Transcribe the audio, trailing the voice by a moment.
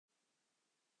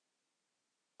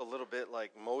A little bit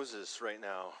like Moses right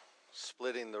now,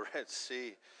 splitting the Red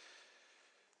Sea.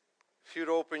 If you'd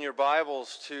open your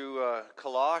Bibles to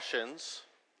Colossians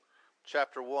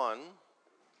chapter 1.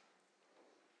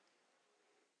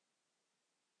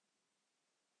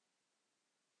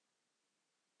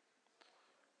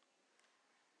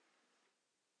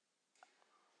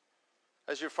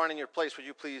 As you're finding your place, would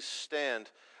you please stand?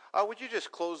 Would you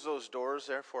just close those doors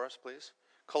there for us, please?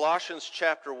 Colossians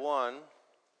chapter 1.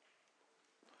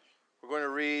 We're going to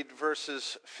read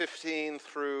verses 15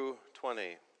 through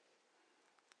 20.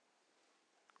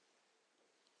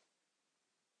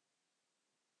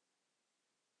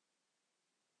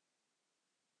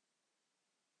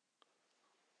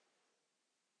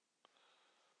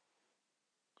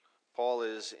 Paul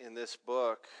is, in this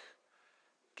book,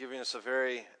 giving us a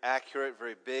very accurate,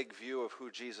 very big view of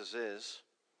who Jesus is.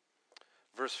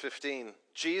 Verse 15,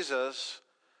 Jesus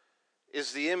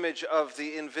is the image of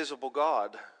the invisible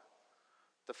God,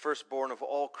 the firstborn of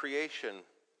all creation.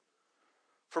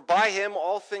 For by him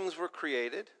all things were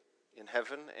created, in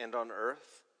heaven and on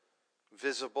earth,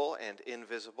 visible and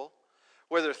invisible,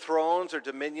 whether thrones or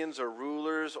dominions or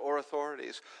rulers or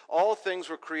authorities. All things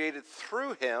were created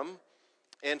through him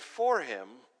and for him,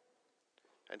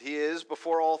 and he is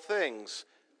before all things,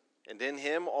 and in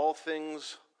him all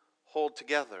things hold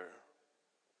together.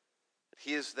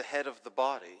 He is the head of the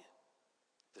body,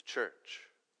 the church.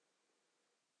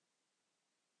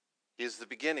 He is the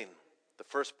beginning, the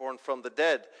firstborn from the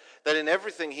dead, that in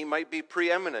everything he might be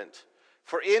preeminent.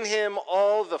 For in him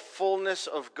all the fullness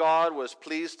of God was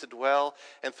pleased to dwell,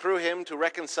 and through him to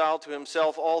reconcile to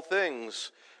himself all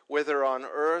things, whether on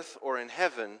earth or in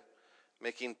heaven,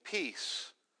 making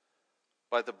peace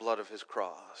by the blood of his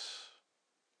cross.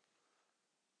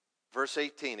 Verse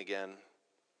 18 again.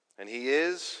 And he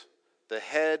is the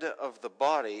head of the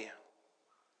body,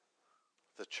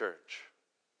 the church.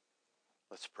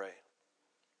 Let's pray.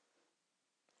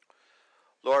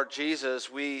 Lord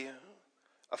Jesus, we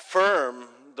affirm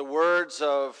the words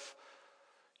of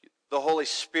the Holy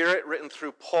Spirit written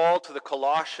through Paul to the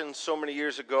Colossians so many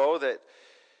years ago, that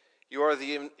you are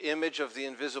the image of the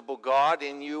invisible God.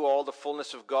 In you all the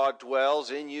fullness of God dwells.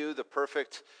 In you the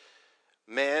perfect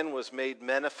man was made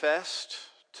manifest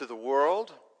to the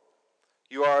world.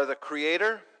 You are the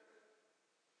creator.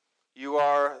 You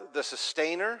are the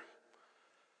sustainer.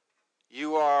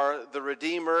 You are the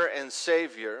redeemer and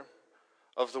savior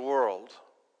of the world.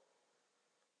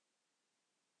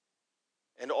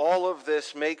 And all of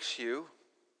this makes you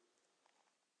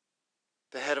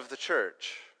the head of the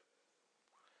church.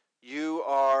 You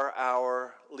are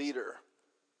our leader.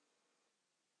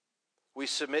 We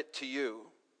submit to you.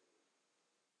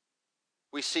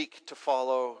 We seek to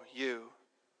follow you.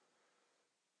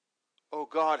 Oh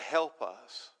God, help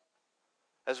us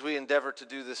as we endeavor to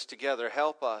do this together.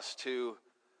 Help us to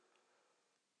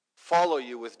follow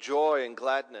you with joy and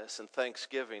gladness and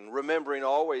thanksgiving, remembering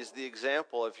always the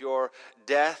example of your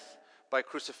death by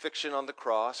crucifixion on the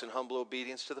cross in humble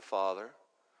obedience to the Father,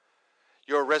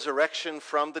 your resurrection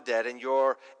from the dead, and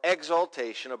your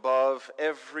exaltation above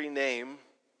every name,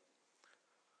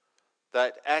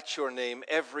 that at your name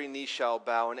every knee shall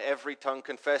bow and every tongue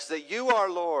confess that you are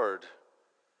Lord,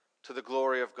 to the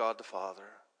glory of God the Father.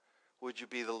 Would you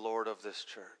be the Lord of this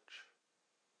church?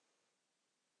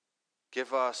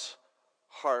 Give us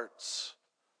hearts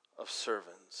of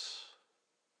servants.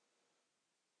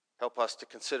 Help us to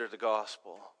consider the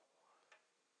gospel.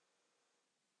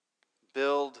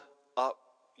 Build up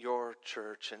your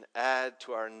church and add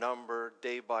to our number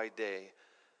day by day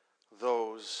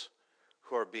those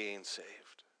who are being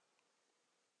saved.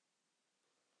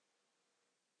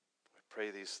 I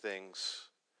pray these things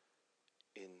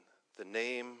in the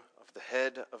name of the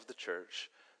head of the church,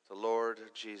 the Lord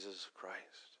Jesus Christ.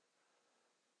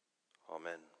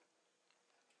 Amen.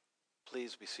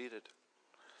 Please be seated.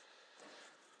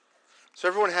 So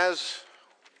everyone has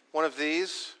one of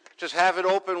these. Just have it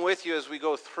open with you as we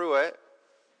go through it.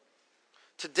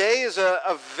 Today is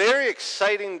a very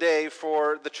exciting day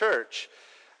for the church.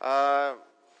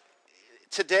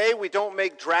 Today, we don't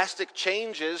make drastic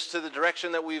changes to the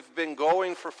direction that we've been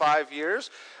going for 5 years,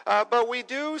 but we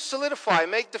do solidify,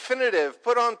 make definitive,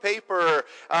 put on paper,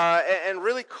 and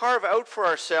really carve out for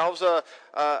ourselves a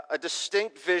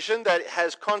distinct vision that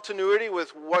has continuity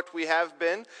with what we have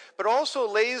been, but also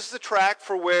lays the track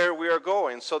for where we are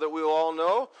going, so that we will all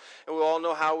know, and we all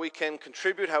know how we can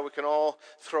contribute, how we can all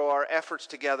throw our efforts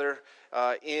together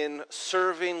in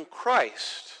serving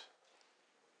Christ.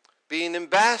 being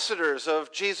ambassadors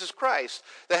of Jesus Christ,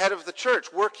 the head of the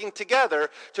church, working together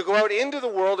to go out into the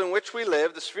world in which we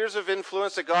live, the spheres of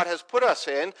influence that God has put us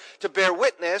in, to bear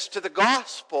witness to the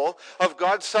gospel of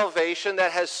God's salvation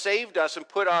that has saved us and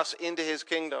put us into his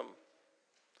kingdom.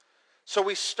 So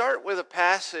we start with a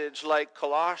passage like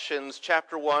Colossians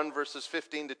chapter 1, verses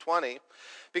 15 to 20,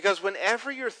 because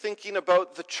whenever you're thinking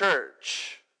about the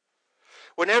church,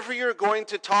 whenever you're going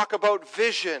to talk about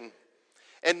vision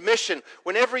and mission,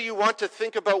 whenever you want to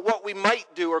think about what we might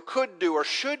do or could do or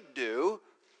should do,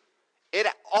 it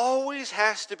always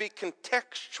has to be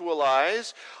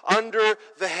contextualized under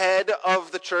the head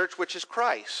of the church, which is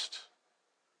Christ.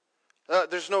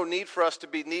 There's no need for us to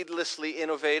be needlessly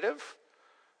innovative.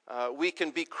 We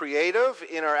can be creative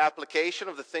in our application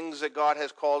of the things that God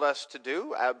has called us to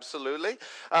do, absolutely.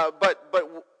 But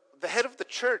the head of the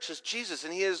church is Jesus,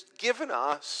 and he has given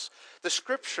us the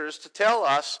scriptures to tell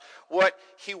us what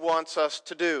he wants us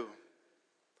to do.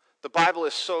 The Bible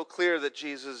is so clear that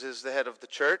Jesus is the head of the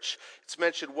church. It's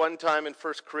mentioned one time in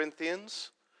 1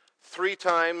 Corinthians, 3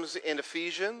 times in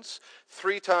Ephesians,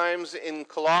 3 times in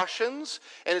Colossians,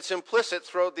 and it's implicit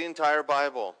throughout the entire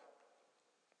Bible.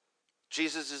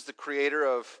 Jesus is the creator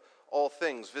of all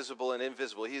things, visible and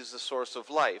invisible. He is the source of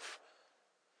life.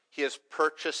 He has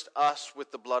purchased us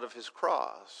with the blood of his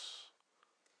cross.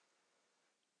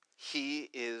 He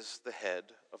is the head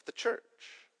of the church.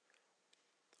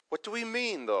 What do we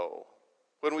mean, though,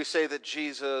 when we say that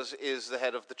Jesus is the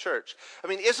head of the church? I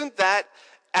mean, isn't that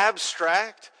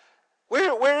abstract?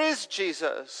 Where is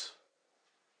Jesus?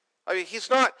 I mean, he's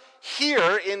not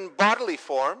here in bodily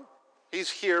form. He's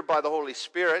here by the Holy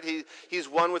Spirit. He's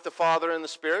one with the Father and the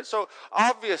Spirit. So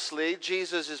obviously,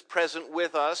 Jesus is present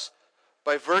with us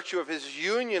by virtue of his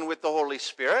union with the Holy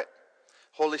Spirit.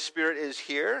 Holy Spirit is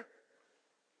here.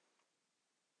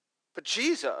 But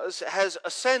Jesus has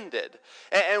ascended.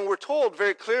 And we're told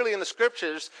very clearly in the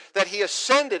scriptures that he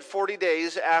ascended 40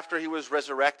 days after he was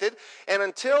resurrected. And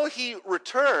until he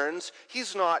returns,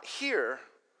 he's not here.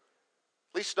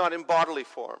 At least not in bodily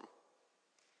form.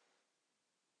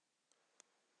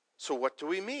 So what do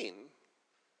we mean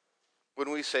when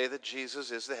we say that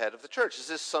Jesus is the head of the church? Is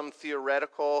this some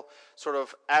theoretical, sort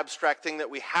of abstract thing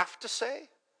that we have to say?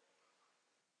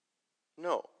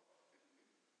 No.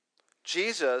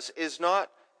 Jesus is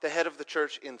not the head of the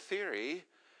church in theory.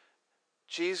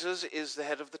 Jesus is the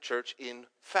head of the church in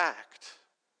fact.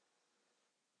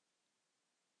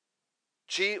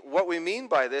 What we mean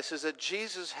by this is that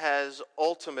Jesus has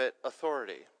ultimate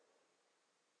authority.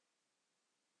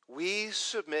 We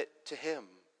submit to him.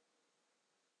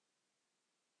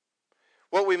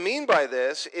 What we mean by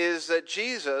this is that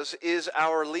Jesus is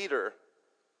our leader.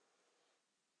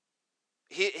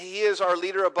 He is our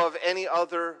leader above any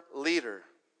other leader.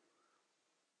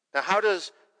 Now, how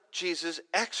does Jesus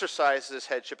exercise this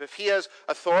headship? If he has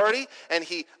authority and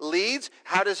he leads,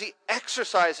 how does he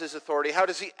exercise his authority? How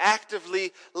does he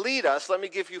actively lead us? Let me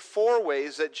give you 4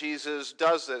 ways that Jesus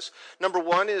does this. Number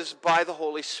 1 is by the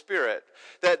Holy Spirit.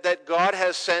 That God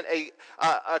has sent a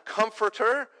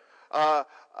comforter,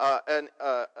 an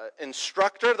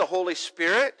instructor, the Holy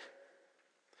Spirit.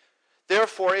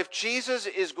 Therefore, if Jesus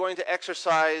is going to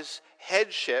exercise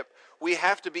headship, we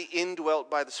have to be indwelt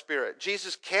by the Spirit.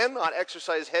 Jesus cannot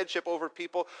exercise headship over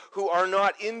people who are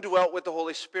not indwelt with the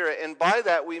Holy Spirit. And by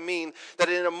that we mean that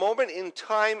in a moment in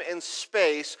time and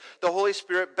space, the Holy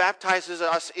Spirit baptizes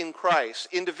us in Christ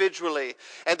individually.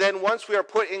 And then once we are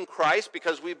put in Christ,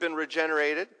 because we've been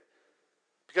regenerated,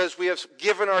 because we have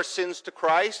given our sins to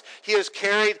Christ, he has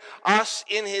carried us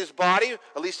in his body,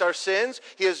 at least our sins.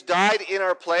 He has died in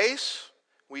our place.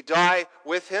 We die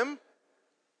with him.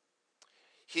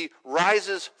 He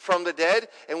rises from the dead,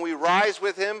 and we rise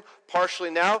with him partially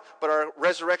now, but our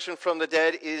resurrection from the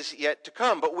dead is yet to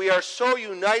come. But we are so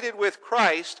united with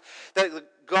Christ that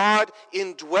God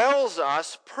indwells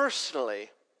us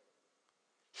personally.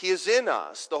 He is in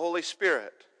us, the Holy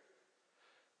Spirit.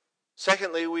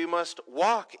 Secondly, we must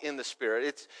walk in the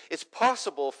Spirit. It's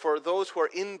possible for those who are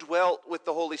indwelt with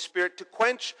the Holy Spirit to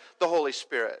quench the Holy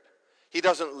Spirit. He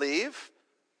doesn't leave,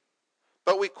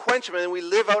 but we quench him and we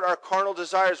live out our carnal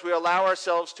desires. We allow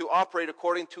ourselves to operate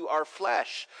according to our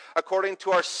flesh, according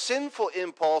to our sinful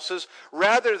impulses,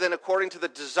 rather than according to the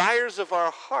desires of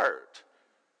our heart,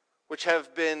 which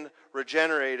have been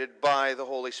regenerated by the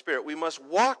Holy Spirit. We must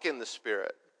walk in the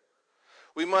Spirit.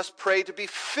 We must pray to be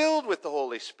filled with the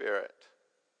Holy Spirit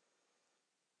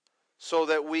so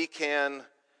that we can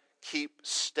keep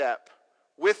step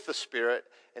with the Spirit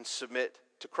and submit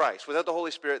to Christ. Without the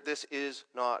Holy Spirit, this is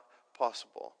not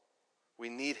possible. We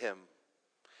need him.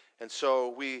 And so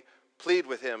we plead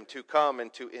with him to come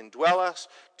and to indwell us,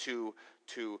 to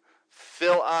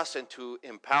fill us and to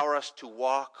empower us to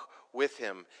walk with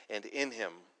him and in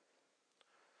him.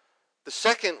 The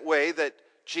second way that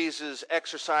Jesus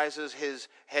exercises his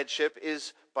headship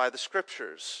is by the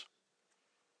Scriptures.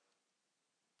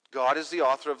 God is the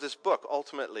author of this book,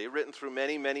 ultimately, written through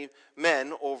many, many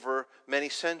men over many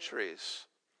centuries.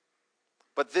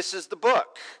 But this is the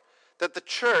book that the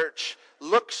church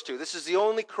looks to. This is the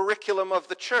only curriculum of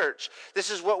the church.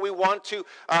 This is what we want to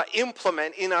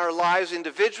implement in our lives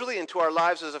individually, into our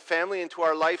lives as a family, into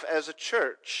our life as a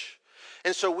church.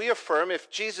 And so we affirm,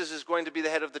 if Jesus is going to be the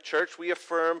head of the church, we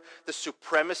affirm the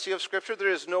supremacy of Scripture. There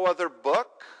is no other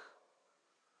book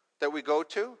that we go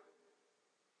to.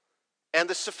 And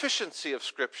the sufficiency of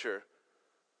Scripture.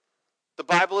 The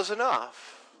Bible is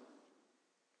enough.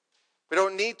 We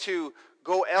don't need to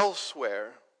go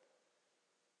elsewhere.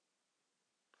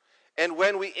 And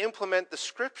when we implement the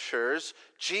Scriptures,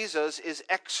 Jesus is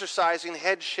exercising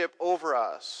headship over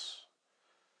us.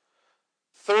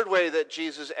 Third way that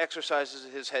Jesus exercises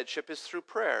his headship is through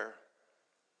prayer.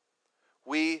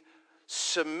 We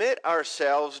submit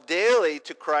ourselves daily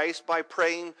to Christ by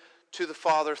praying to the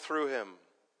Father through him.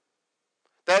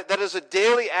 That is a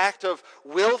daily act of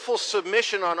willful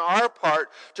submission on our part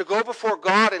to go before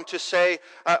God and to say,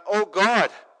 oh God,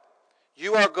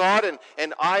 you are God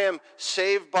and I am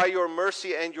saved by your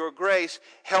mercy and your grace.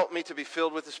 Help me to be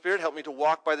filled with the Spirit. Help me to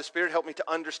walk by the Spirit. Help me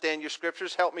to understand your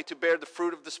Scriptures. Help me to bear the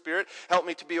fruit of the Spirit. Help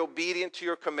me to be obedient to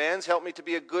your commands. Help me to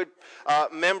be a good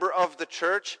member of the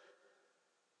church,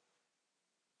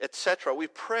 etc. We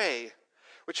pray,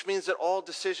 which means that all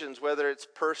decisions, whether it's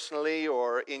personally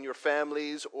or in your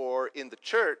families or in the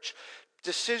church,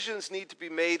 decisions need to be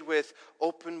made with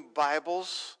open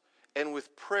Bibles and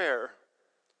with prayer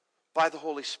by the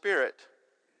Holy Spirit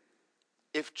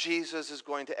if Jesus is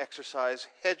going to exercise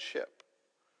headship.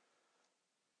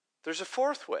 There's a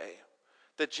fourth way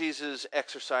that Jesus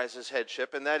exercises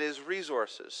headship, and that is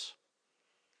resources.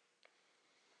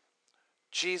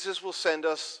 Jesus will send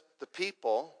us the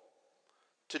people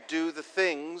to do the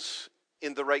things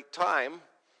in the right time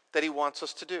that he wants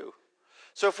us to do.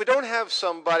 So if we don't have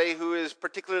somebody who is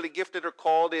particularly gifted or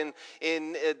called in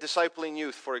discipling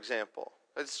youth, for example,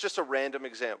 it's just a random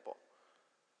example,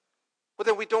 well,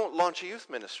 then we don't launch a youth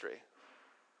ministry.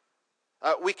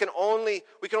 We can only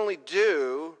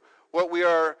do what we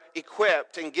are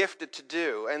equipped and gifted to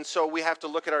do. And so we have to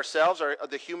look at ourselves,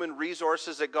 the human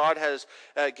resources that God has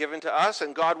given to us,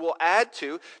 and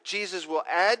Jesus will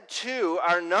add to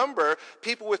our number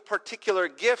people with particular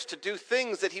gifts to do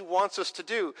things that he wants us to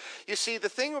do. You see, the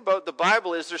thing about the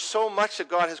Bible is there's so much that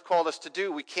God has called us to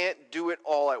do, we can't do it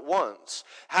all at once.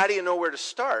 How do you know where to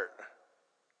start?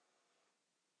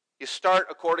 You start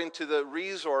according to the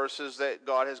resources that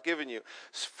God has given you.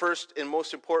 First and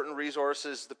most important resource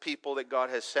is the people that God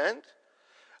has sent.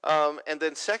 And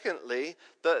then secondly,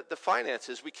 the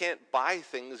finances. We can't buy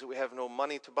things that we have no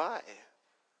money to buy.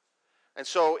 And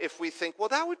so if we think, well,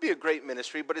 that would be a great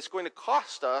ministry, but it's going to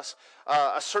cost us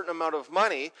a certain amount of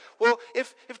money. Well,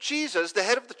 if Jesus, the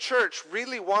head of the church,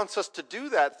 really wants us to do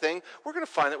that thing, we're going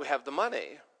to find that we have the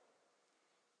money.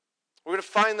 We're going to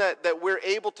find that we're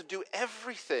able to do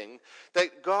everything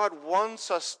that God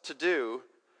wants us to do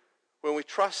when we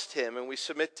trust him and we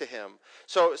submit to him.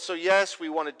 So yes, we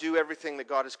want to do everything that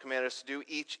God has commanded us to do,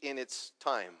 each in its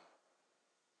time,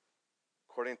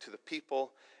 according to the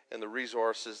people and the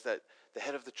resources that the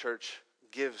head of the church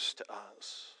gives to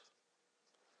us.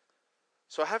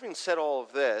 So having said all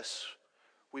of this,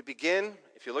 we begin,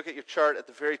 if you look at your chart at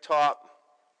the very top,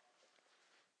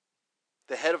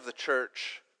 the head of the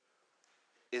church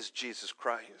is Jesus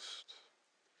Christ.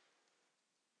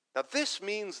 Now this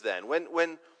means then, when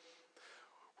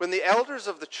the elders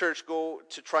of the church go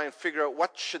to try and figure out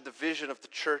what should the vision of the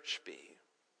church be,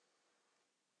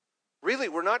 really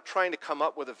we're not trying to come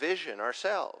up with a vision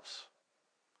ourselves.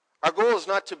 Our goal is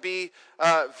not to be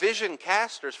vision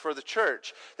casters for the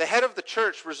church. The head of the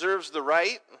church reserves the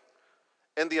right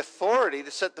and the authority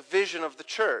to set the vision of the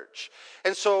church.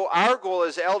 And so our goal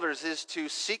as elders is to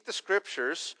seek the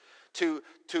Scriptures, to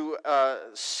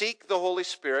seek the Holy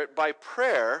Spirit by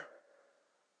prayer,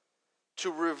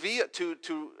 to reveal, to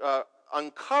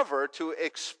uncover, to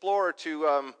explore,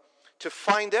 to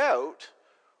find out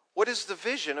what is the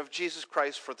vision of Jesus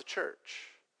Christ for the church.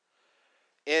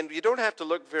 And you don't have to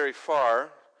look very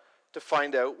far to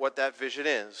find out what that vision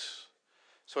is.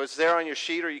 So it's there on your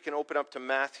sheet, or you can open up to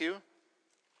Matthew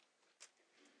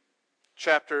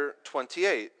chapter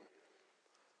 28.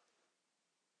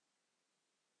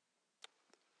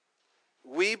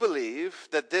 We believe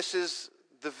that this is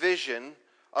the vision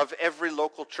of every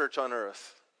local church on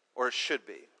earth, or it should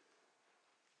be.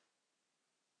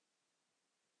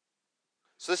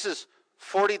 So this is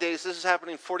 40 days. This is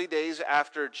happening 40 days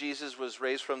after Jesus was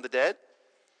raised from the dead.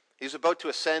 He's about to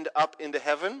ascend up into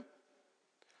heaven.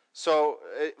 So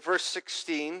verse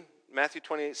 16, Matthew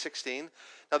 28:16.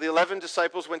 Now the 11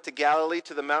 disciples went to Galilee,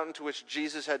 to the mountain to which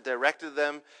Jesus had directed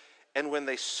them. And when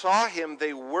they saw him,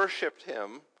 they worshipped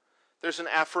him. There's an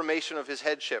affirmation of his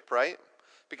headship, right?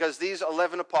 Because these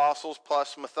 11 apostles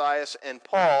plus Matthias and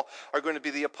Paul are going to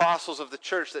be the apostles of the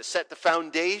church that set the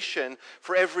foundation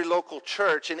for every local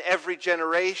church in every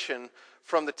generation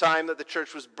from the time that the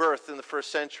church was birthed in the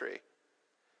first century.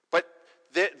 But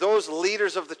those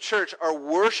leaders of the church are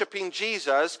worshiping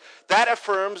Jesus. That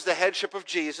affirms the headship of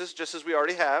Jesus, just as we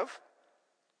already have,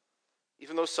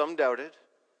 even though some doubted.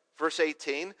 Verse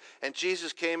 18, and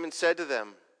Jesus came and said to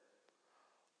them,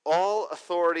 all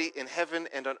authority in heaven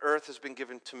and on earth has been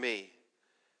given to me.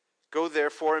 Go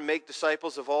therefore and make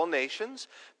disciples of all nations,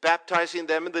 baptizing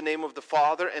them in the name of the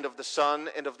Father and of the Son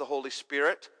and of the Holy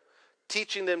Spirit,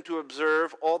 teaching them to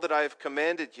observe all that I have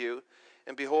commanded you,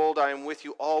 and behold, I am with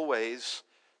you always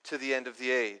to the end of the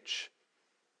age.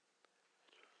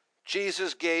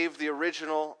 Jesus gave the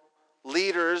original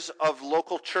leaders of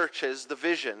local churches the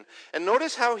vision. And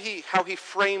notice how he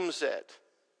frames it.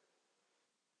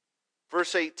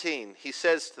 Verse 18, he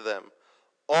says to them,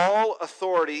 all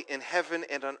authority in heaven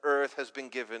and on earth has been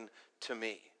given to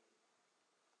me.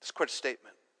 That's quite a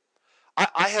statement.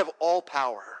 I have all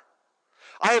power.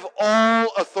 I have all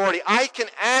authority. I can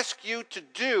ask you to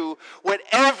do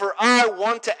whatever I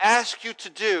want to ask you to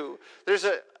do. There's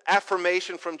an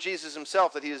affirmation from Jesus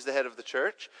himself that he is the head of the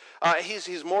church.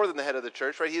 He's more than the head of the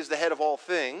church, right? He is the head of all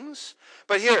things.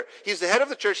 But here, he's the head of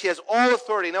the church. He has all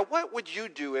authority. Now, what would you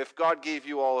do if God gave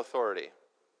you all authority?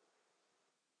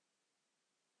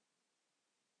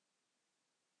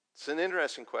 It's an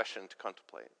interesting question to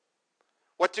contemplate.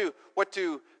 What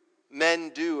do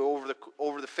men do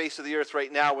over the face of the earth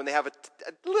right now when they have a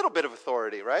little bit of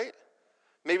authority, right?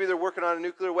 Maybe they're working on a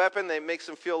nuclear weapon. That makes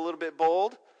them feel a little bit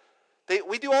bold.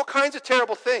 We do all kinds of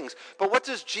terrible things. But what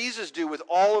does Jesus do with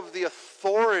all of the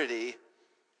authority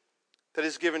that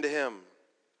is given to him?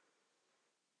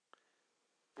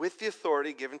 With the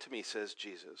authority given to me, says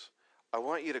Jesus, I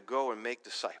want you to go and make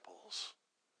disciples.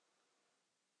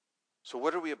 So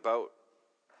what are we about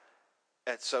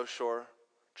at Southshore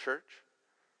Church?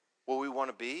 What we want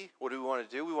to be? What do we want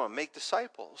to do? We want to make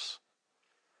disciples.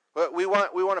 We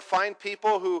want to find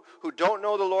people who don't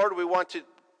know the Lord. We want to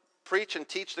preach and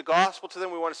teach the gospel to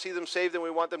them. We want to see them saved, and we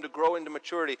want them to grow into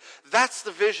maturity. That's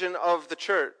the vision of the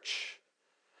church.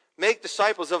 Make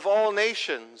disciples of all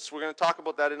nations. We're going to talk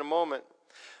about that in a moment.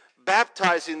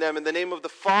 Baptizing them in the name of the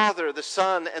Father, the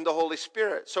Son, and the Holy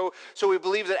Spirit. So we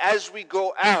believe that as we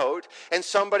go out and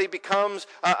somebody becomes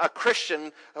a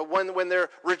Christian, when they're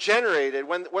regenerated,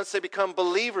 once they become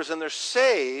believers and they're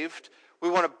saved, we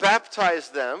want to baptize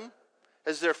them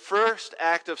as their first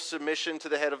act of submission to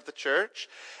the head of the church.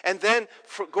 And then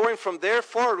going from there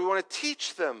forward, we want to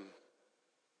teach them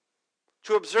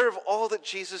to observe all that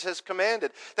Jesus has commanded.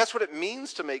 That's what it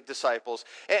means to make disciples.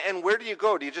 And where do you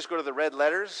go? Do you just go to the red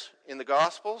letters in the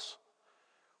Gospels?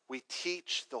 We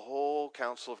teach the whole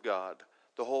counsel of God,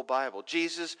 the whole Bible.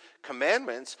 Jesus'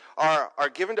 commandments are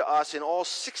given to us in all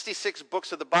 66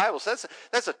 books of the Bible. So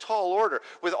that's a tall order.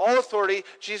 With all authority,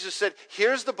 Jesus said,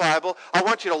 here's the Bible. I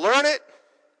want you to learn it.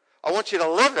 I want you to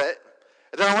live it.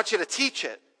 And then I want you to teach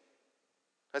it.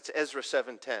 That's Ezra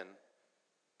 7:10.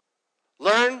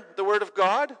 Learn the Word of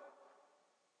God,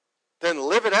 then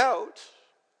live it out,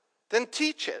 then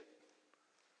teach it.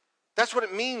 That's what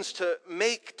it means to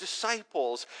make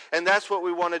disciples, and that's what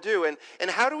we want to do.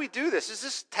 And how do we do this? Is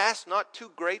this task not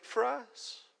too great for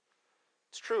us?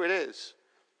 It's true, it is.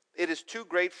 It is too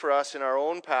great for us in our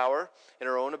own power, in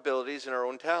our own abilities, in our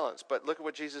own talents. But look at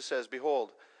what Jesus says,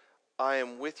 behold, I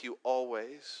am with you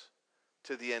always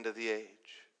to the end of the age.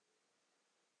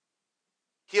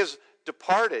 He has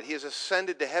departed. He has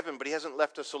ascended to heaven, but he hasn't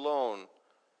left us alone.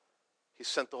 He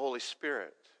sent the Holy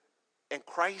Spirit. And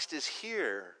Christ is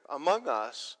here among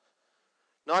us,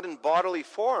 not in bodily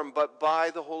form, but by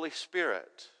the Holy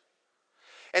Spirit.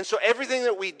 And so everything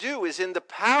that we do is in the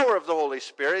power of the Holy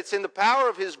Spirit. It's in the power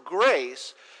of his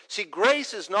grace. See,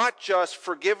 grace is not just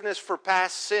forgiveness for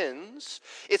past sins.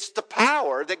 It's the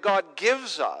power that God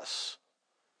gives us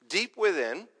deep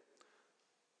within,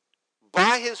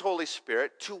 by his Holy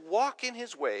Spirit, to walk in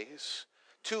his ways,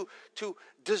 to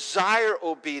desire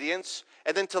obedience,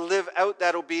 and then to live out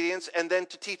that obedience, and then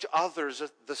to teach others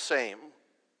the same.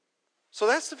 So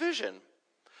that's the vision.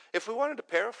 If we wanted to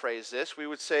paraphrase this, we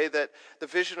would say that the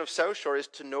vision of Southshore is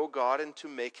to know God and to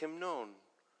make him known.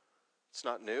 It's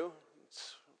not new.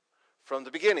 It's from the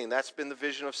beginning. That's been the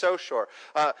vision of Southshore.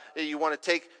 You want to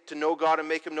take to know God and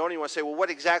make him known. You want to say, well, what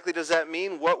exactly does that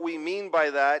mean? What we mean by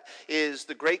that is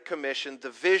the Great Commission, the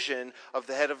vision of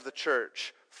the head of the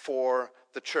church for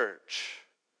the church.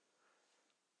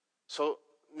 So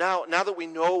now that we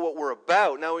know what we're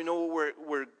about, now we know what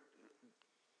we're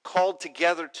called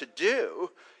together to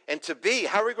do and to be,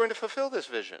 how are we going to fulfill this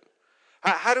vision?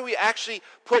 How do we actually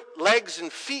put legs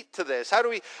and feet to this? How do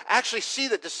we actually see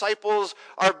that disciples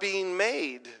are being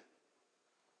made?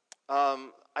 I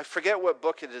forget what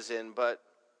book it is in, but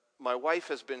my wife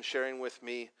has been sharing with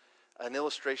me an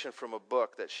illustration from a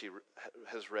book that she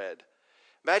has read.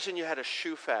 Imagine you had a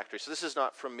shoe factory. So this is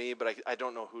not from me, but I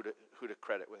don't know who to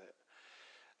credit with it.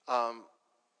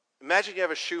 Imagine you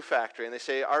have a shoe factory, and they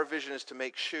say, our vision is to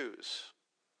make shoes.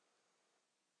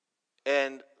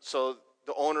 And so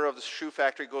the owner of the shoe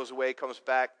factory goes away, comes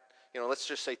back, let's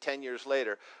just say 10 years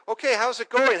later. Okay, how's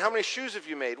it going? How many shoes have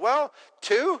you made? Well,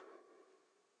 2.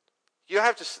 You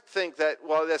have to think that,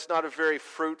 well, that's not a very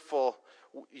fruitful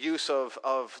use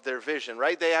of their vision,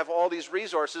 right? They have all these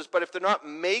resources, but if they're not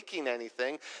making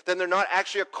anything, then they're not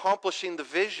actually accomplishing the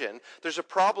vision. There's a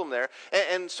problem there.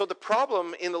 And so the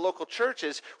problem in the local church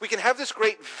is we can have this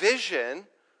great vision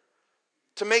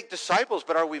to make disciples,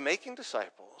 but are we making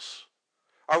disciples?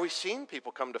 Are we seeing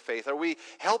people come to faith? Are we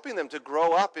helping them to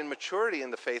grow up in maturity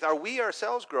in the faith? Are we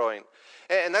ourselves growing?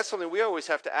 And that's something we always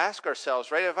have to ask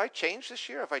ourselves, right? Have I changed this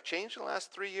year? Have I changed in the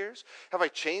last 3 years? Have I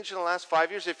changed in the last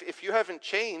 5 years? If you haven't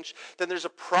changed, then there's a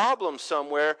problem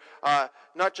somewhere,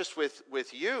 not just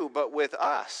with you, but with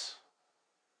us.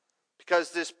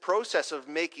 Because this process of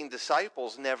making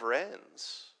disciples never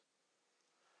ends.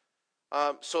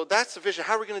 So that's the vision.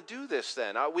 How are we going to do this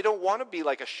then? We don't want to be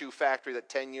like a shoe factory that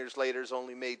 10 years later has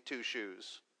only made 2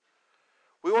 shoes.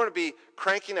 We want to be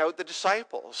cranking out the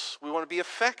disciples. We want to be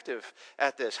effective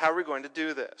at this. How are we going to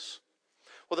do this?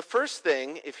 Well, the first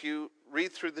thing, if you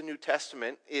read through the New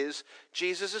Testament, is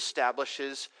Jesus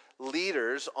establishes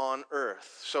leaders on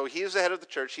earth. So he is the head of the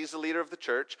church. He's the leader of the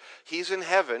church. He's in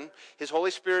heaven. His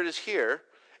Holy Spirit is here.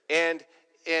 And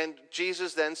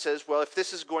Jesus then says, well, if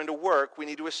this is going to work, we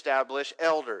need to establish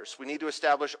elders. We need to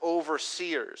establish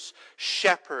overseers,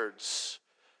 shepherds,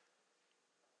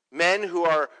 men who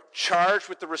are charged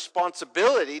with the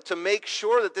responsibility to make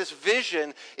sure that this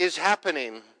vision is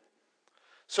happening.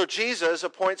 So Jesus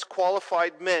appoints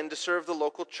qualified men to serve the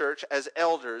local church as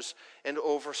elders and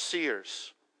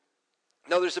overseers.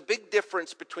 Now, there's a big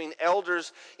difference between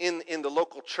elders in the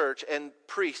local church and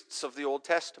priests of the Old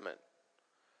Testament.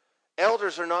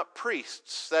 Elders are not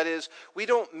priests. That is, we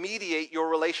don't mediate your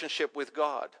relationship with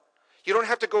God. You don't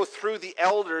have to go through the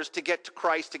elders to get to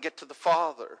Christ, to get to the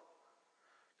Father.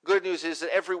 Good news is that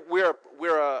we're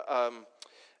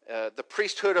the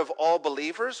priesthood of all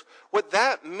believers. What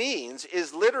that means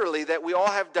is literally that we all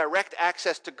have direct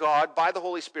access to God by the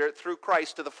Holy Spirit through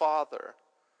Christ to the Father.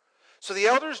 So the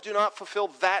elders do not fulfill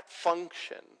that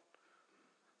function.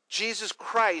 Jesus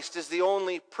Christ is the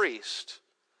only priest.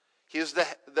 He is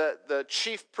the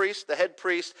chief priest, the head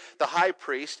priest, the high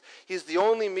priest. He's the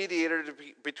only mediator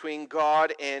between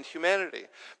God and humanity.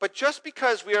 But just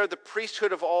because we are the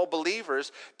priesthood of all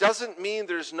believers doesn't mean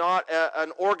there's not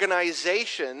an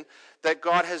organization that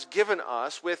God has given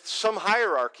us with some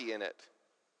hierarchy in it.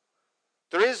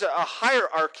 There is a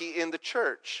hierarchy in the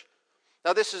church.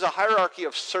 Now, this is a hierarchy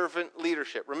of servant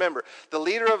leadership. Remember, the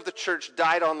leader of the church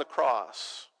died on the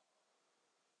cross.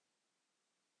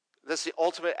 That's the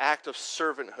ultimate act of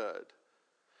servanthood.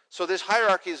 So this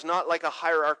hierarchy is not like a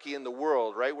hierarchy in the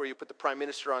world, right? Where you put the prime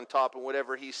minister on top and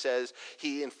whatever he says,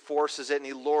 he enforces it and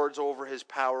he lords over his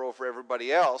power over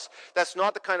everybody else. That's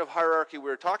not the kind of hierarchy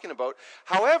we're talking about.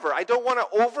 However, I don't want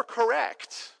to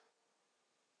overcorrect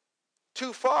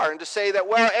too far and to say that,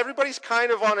 well, everybody's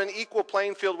kind of on an equal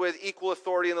playing field with equal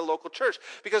authority in the local church,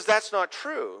 because that's not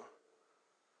true.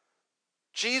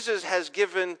 Jesus has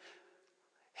given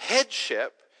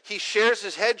headship. He shares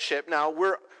his headship. Now,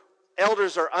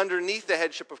 elders are underneath the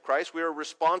headship of Christ. We are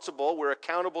responsible. We're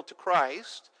accountable to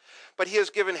Christ. But he has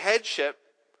given headship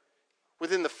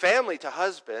within the family to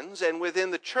husbands and within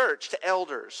the church to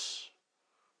elders.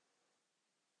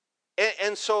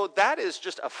 And so that is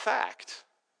just a fact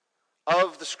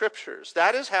of the Scriptures.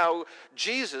 That is how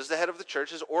Jesus, the head of the church,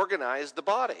 has organized the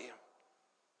body.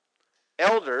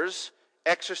 Elders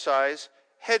exercise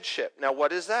headship. Now, what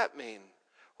does that mean?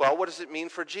 Well, what does it mean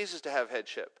for Jesus to have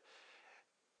headship?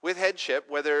 With headship,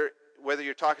 whether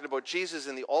you're talking about Jesus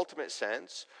in the ultimate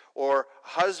sense, or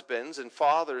husbands and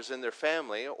fathers in their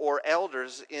family, or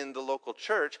elders in the local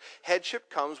church, headship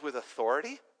comes with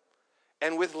authority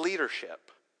and with leadership.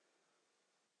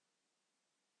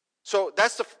 So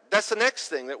that's the next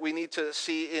thing that we need to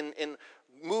see in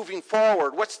moving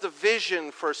forward. What's the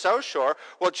vision for Southshore?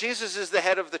 Well, Jesus is the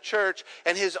head of the church,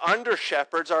 and his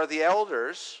under-shepherds are the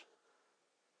elders.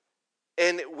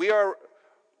 And we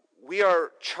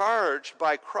are charged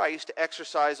by Christ to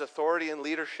exercise authority and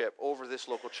leadership over this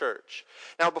local church.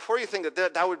 Now, before you think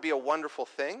that would be a wonderful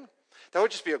thing, that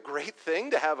would just be a great thing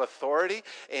to have authority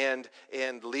and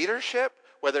leadership,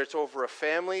 whether it's over a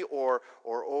family or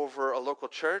over a local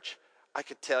church. I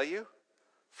could tell you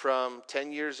from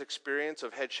 10 years experience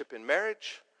of headship in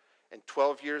marriage and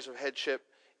 12 years of headship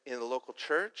in the local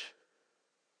church,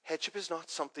 headship is not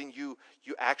something you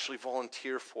actually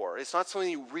volunteer for. It's not something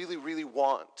you really, really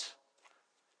want.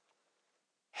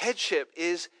 Headship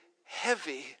is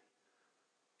heavy.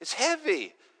 It's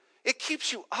heavy. It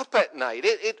keeps you up at night.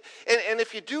 And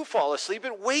if you do fall asleep,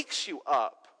 it wakes you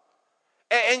up.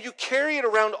 And you carry it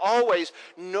around always,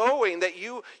 knowing that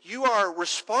you are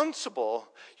responsible.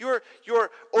 You're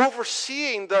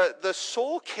overseeing the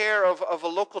soul care of a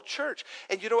local church.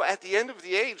 And at the end of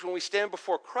the age, when we stand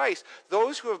before Christ,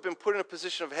 those who have been put in a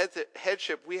position of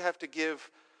headship, we have to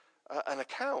give an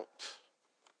account.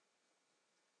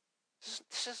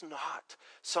 This is not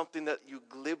something that you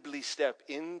glibly step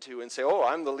into and say, "Oh,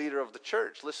 I'm the leader of the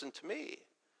church. Listen to me."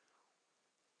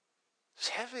 It's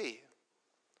heavy.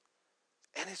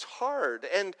 And it's hard.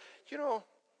 And,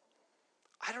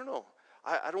 I don't know.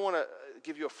 I don't want to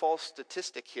give you a false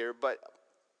statistic here, but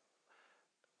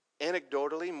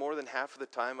anecdotally, more than half of the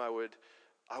time I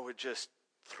would just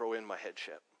throw in my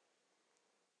headship.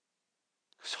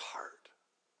 It's hard.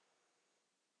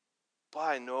 But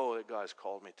I know that God has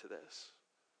called me to this.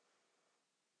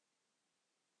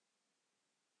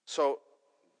 So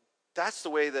that's the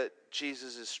way that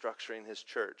Jesus is structuring his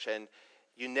church. And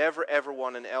you never ever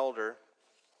want an elder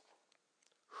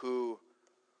who,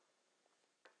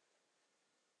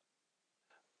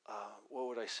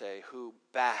 who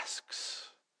basks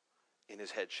in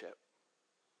his headship.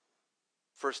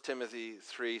 1 Timothy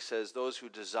 3 says, those who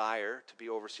desire to be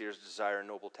overseers desire a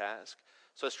noble task.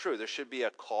 So it's true, there should be a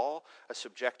call, a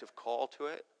subjective call to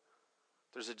it.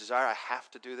 There's a desire, I have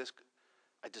to do this.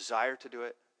 I desire to do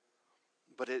it.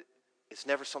 But it's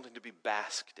never something to be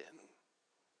basked in.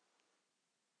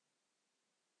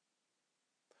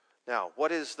 Now,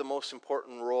 what is the most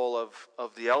important role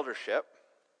of the eldership?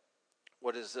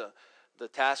 What is the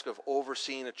task of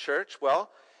overseeing a church?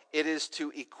 Well, it is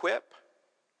to equip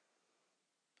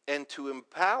and to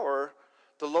empower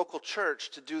the local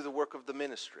church to do the work of the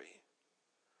ministry.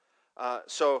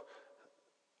 So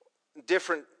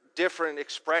different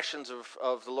expressions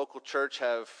of the local church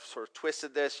have sort of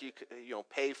twisted this. You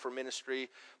pay for ministry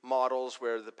models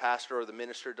where the pastor or the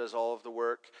minister does all of the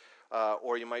work.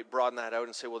 Or you might broaden that out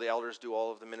and say, well, the elders do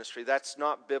all of the ministry. That's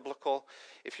not biblical.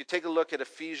 If you take a look at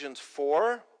Ephesians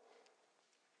 4,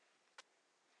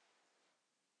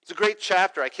 it's a great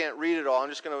chapter. I can't read it all. I'm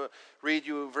just going to read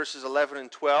you verses 11 and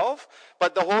 12.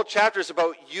 But the whole chapter is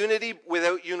about unity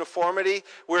without uniformity.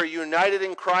 We're united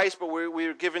in Christ, but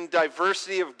we're given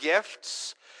diversity of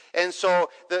gifts. And so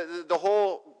the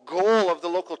whole goal of the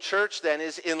local church then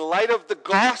is, in light of the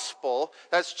gospel,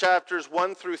 that's chapters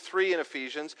 1 through 3 in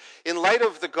Ephesians, in light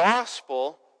of the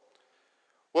gospel,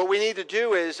 what we need to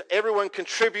do is everyone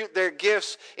contribute their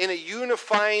gifts in a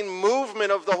unifying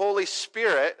movement of the Holy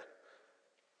Spirit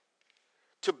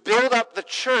to build up the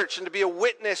church and to be a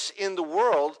witness in the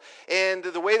world. And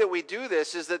the way that we do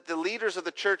this is that the leaders of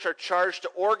the church are charged to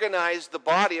organize the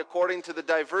body according to the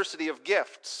diversity of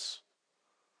gifts.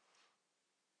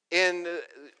 And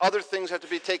other things have to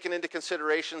be taken into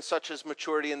consideration, such as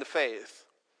maturity in the faith.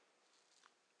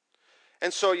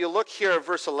 And so you look here at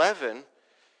verse 11.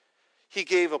 He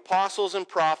gave apostles and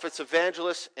prophets,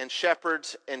 evangelists and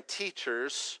shepherds and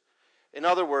teachers. In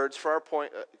other words, for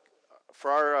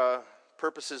our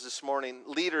purposes this morning,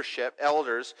 leadership,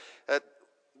 elders.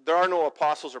 There are no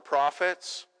apostles or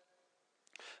prophets.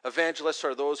 Evangelists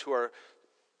are those who are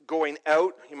going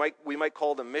out. We might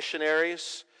call them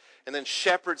missionaries. And then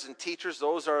shepherds and teachers,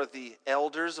 those are the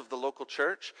elders of the local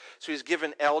church. So he's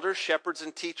given elders, shepherds,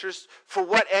 and teachers for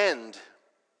what end?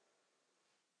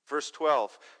 Verse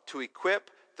 12, to equip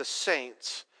the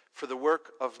saints for the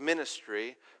work of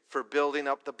ministry, for building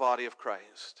up the body of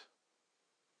Christ.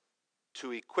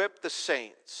 To equip the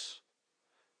saints.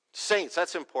 Saints,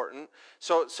 that's important.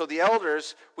 So the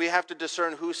elders, we have to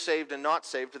discern who's saved and not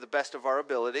saved to the best of our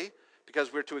ability,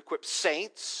 because we're to equip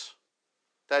saints.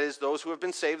 That is, those who have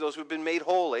been saved, those who have been made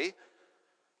holy,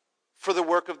 for the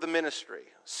work of the ministry.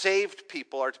 Saved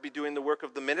people are to be doing the work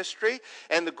of the ministry,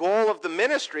 and the goal of the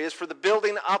ministry is for the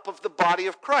building up of the body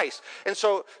of Christ. And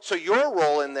so your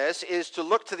role in this is to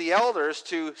look to the elders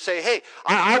to say, hey,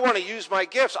 I want to use my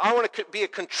gifts. I want to be a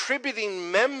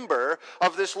contributing member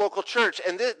of this local church,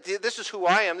 and this is who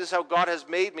I am. This is how God has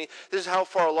made me. This is how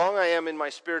far along I am in my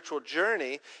spiritual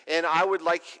journey, and I would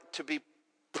like to be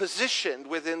positioned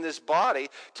within this body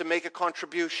to make a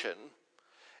contribution.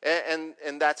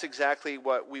 And that's exactly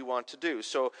what we want to do.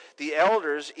 So the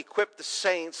elders equip the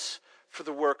saints for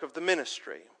the work of the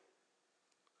ministry.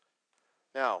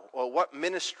 Now, well, what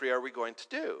ministry are we going to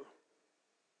do?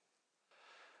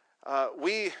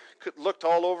 We looked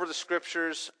all over the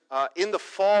scriptures. In the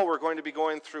fall, we're going to be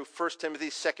going through 1 Timothy,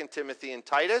 2 Timothy, and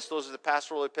Titus. Those are the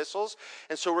pastoral epistles.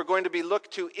 And so we're going to be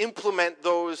looked to implement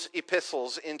those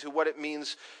epistles into what it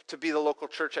means to be the local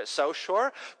church at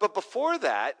Southshore. But before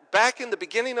that, back in the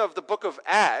beginning of the book of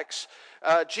Acts,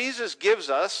 Jesus gives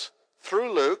us,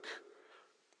 through Luke,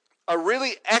 a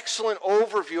really excellent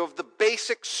overview of the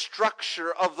basic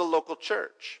structure of the local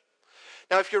church.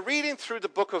 Now, if you're reading through the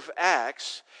book of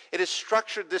Acts, it is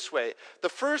structured this way. The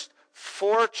first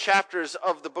 4 chapters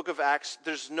of the book of Acts,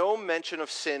 there's no mention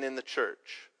of sin in the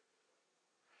church.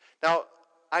 Now,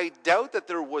 I doubt that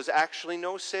there was actually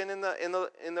no sin in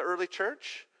the early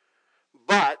church,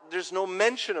 but there's no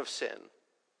mention of sin.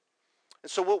 And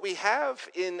so what we have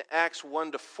in Acts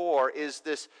 1 to 4 is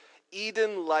this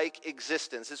Eden-like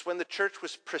existence. It's when the church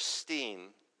was pristine.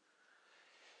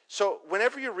 So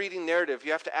whenever you're reading narrative,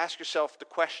 you have to ask yourself the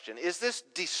question, is this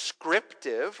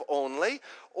descriptive only,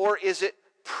 or is it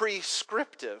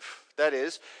prescriptive? That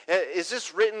is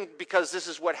this written because this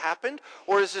is what happened,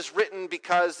 or is this written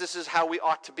because this is how we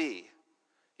ought to be?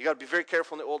 You got to be very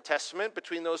careful in the Old Testament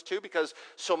between those two, because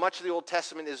so much of the Old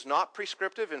Testament is not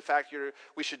prescriptive. In fact,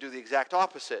 we should do the exact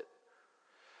opposite.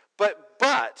 But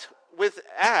with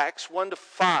Acts 1 to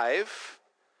 5,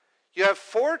 you have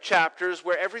 4 chapters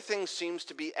where everything seems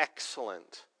to be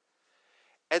excellent.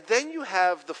 And then you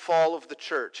have the fall of the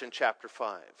church in chapter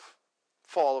 5.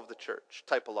 Fall of the church,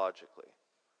 typologically,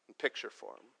 in picture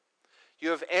form. You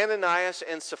have Ananias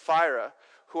and Sapphira,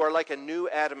 who are like a new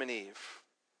Adam and Eve.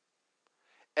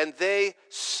 And they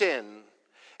sin.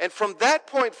 And from that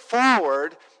point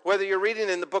forward, whether you're reading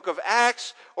in the book of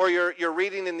Acts or you're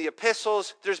reading in the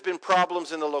epistles, there's been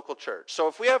problems in the local church. So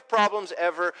if we have problems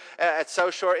ever at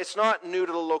Southshore, it's not new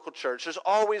to the local church. There's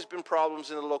always been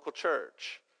problems in the local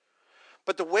church.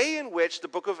 But the way in which the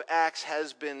book of Acts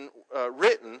has been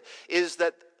written is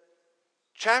that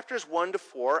chapters 1 to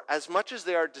 4, as much as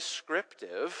they are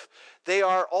descriptive, they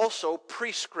are also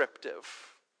prescriptive.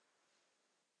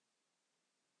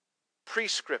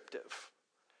 Prescriptive.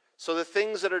 So the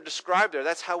things that are described there,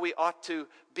 that's how we ought to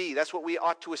be. That's what we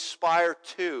ought to aspire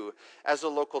to as a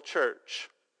local church.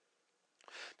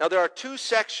 Now there are 2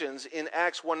 sections in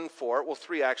Acts 1 and 4, well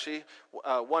 3 actually,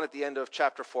 one at the end of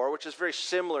chapter 4, which is very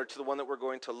similar to the one that we're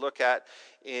going to look at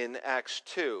in Acts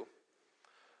 2.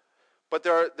 But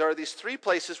there are these 3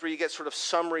 places where you get sort of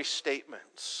summary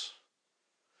statements.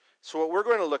 So what we're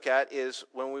going to look at is,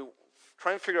 when we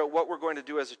try and figure out what we're going to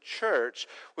do as a church,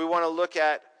 we want to look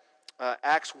at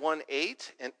Acts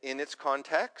 1:8 in its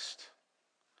context,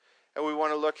 and we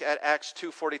want to look at Acts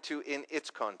 2:42 in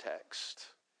its context.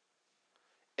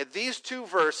 And these 2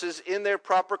 verses, in their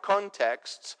proper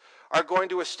contexts, are going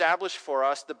to establish for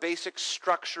us the basic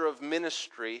structure of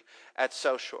ministry at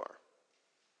Southshore.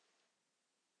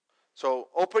 So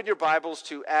open your Bibles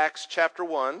to Acts chapter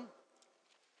 1.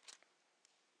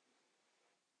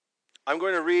 I'm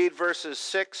going to read verses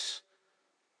 6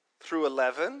 through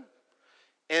 11.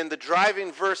 And the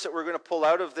driving verse that we're going to pull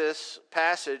out of this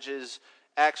passage is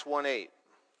Acts 1:8.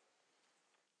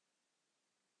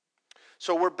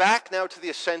 So we're back now to the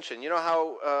ascension. You know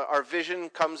how our vision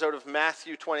comes out of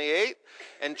Matthew 28,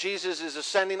 and Jesus is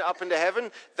ascending up into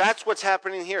heaven? That's what's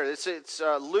happening here. It's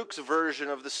Luke's version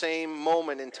of the same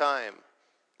moment in time,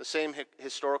 the same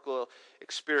historical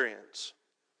experience.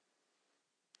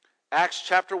 Acts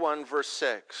chapter 1, verse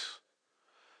 6.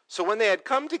 So when they had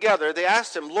come together, they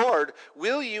asked him, Lord,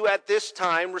 will you at this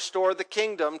time restore the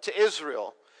kingdom to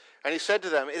Israel? And he said to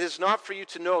them, it is not for you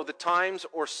to know the times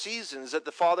or seasons that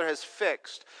the Father has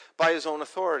fixed by his own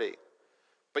authority.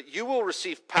 But you will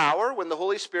receive power when the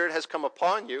Holy Spirit has come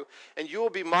upon you, and you will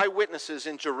be my witnesses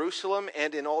in Jerusalem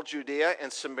and in all Judea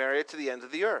and Samaria to the end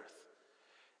of the earth.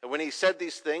 And when he said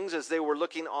these things, as they were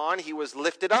looking on, he was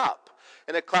lifted up,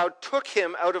 and a cloud took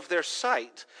him out of their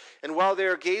sight. And while they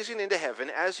were gazing into heaven,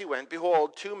 as he went,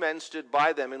 behold, 2 men stood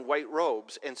by them in white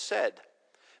robes, and said,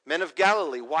 Men of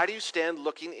Galilee, why do you stand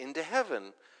looking into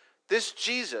heaven? This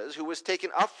Jesus who was taken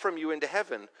up from you into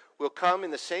heaven will come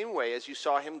in the same way as you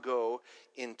saw him go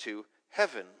into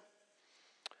heaven.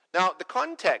 Now, the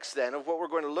context then of what we're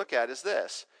going to look at is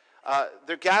this.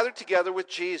 They're gathered together with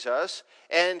Jesus,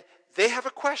 and they have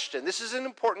a question. This is an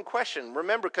important question.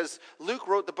 Remember, because Luke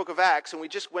wrote the book of Acts, and we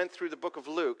just went through the book of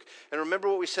Luke. And remember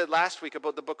what we said last week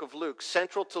about the book of Luke.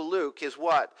 Central to Luke is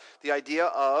what? The idea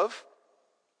of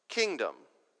kingdom.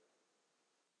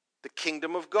 The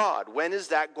kingdom of God. When is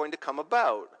that going to come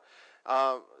about?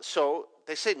 So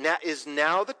they say, is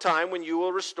now the time when you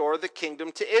will restore the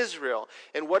kingdom to Israel?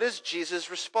 And what is Jesus'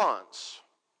 response?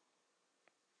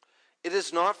 It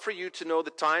is not for you to know the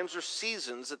times or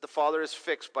seasons that the Father has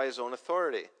fixed by his own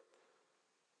authority.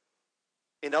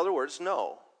 In other words,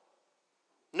 no.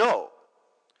 No.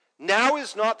 Now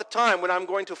is not the time when I'm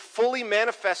going to fully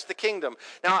manifest the kingdom.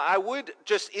 Now, I would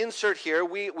just insert here,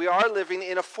 we are living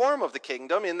in a form of the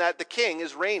kingdom in that the king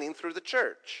is reigning through the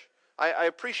church. I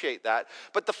appreciate that.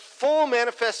 But the full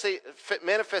manifestation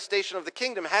of the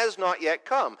kingdom has not yet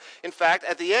come. In fact,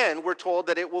 at the end, we're told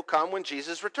that it will come when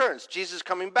Jesus returns. Jesus is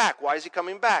coming back. Why is he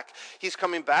coming back? He's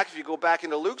coming back, if you go back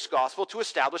into Luke's gospel, to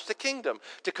establish the kingdom,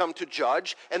 to come to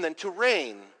judge and then to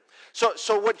reign.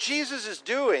 So what Jesus is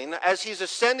doing as he's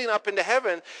ascending up into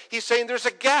heaven, he's saying there's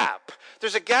a gap.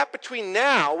 There's a gap between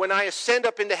now when I ascend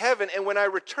up into heaven and when I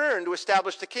return to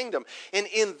establish the kingdom. And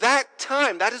in that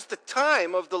time, that is the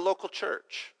time of the local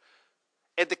church.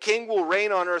 And the king will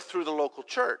reign on earth through the local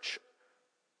church.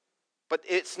 But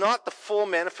it's not the full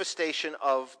manifestation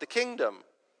of the kingdom.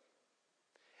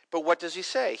 But what does he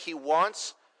say? He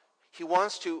wants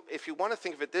to, if you want to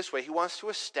think of it this way, he wants to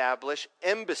establish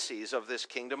embassies of this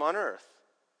kingdom on earth.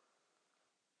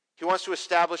 He wants to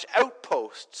establish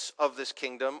outposts of this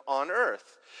kingdom on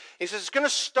earth. He says it's going to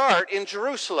start in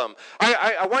Jerusalem.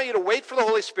 I want you to wait for the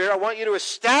Holy Spirit. I want you to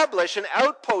establish an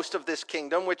outpost of this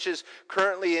kingdom, which is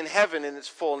currently in heaven in its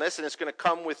fullness, and it's going to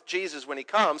come with Jesus when he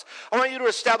comes. I want you to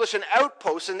establish an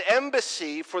outpost, an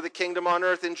embassy for the kingdom on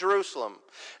earth in Jerusalem.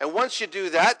 And once you do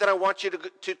that, then I want you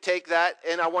to take that,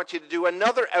 and I want you to do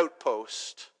another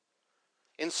outpost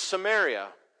in Samaria.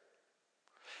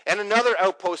 And another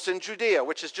outpost in Judea,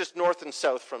 which is just north and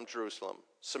south from Jerusalem.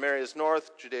 Samaria is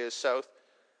north, Judea is south.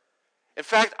 In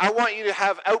fact, I want you to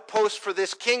have outposts for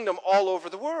this kingdom all over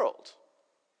the world.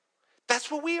 That's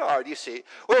what we are, do you see?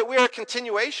 We are a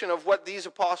continuation of what these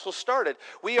apostles started.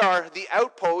 We are the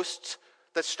outposts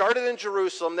that started in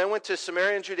Jerusalem, then went to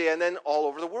Samaria and Judea, and then all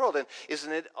over the world. And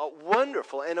isn't it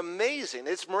wonderful and amazing?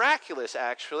 It's miraculous,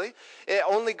 actually.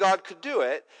 Only God could do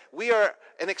it. We are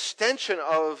an extension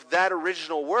of that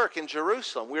original work in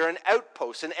Jerusalem. We are an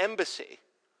outpost, an embassy.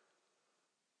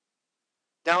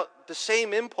 Now, the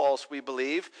same impulse, we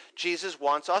believe, Jesus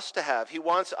wants us to have. He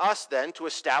wants us, then, to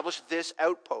establish this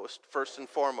outpost, first and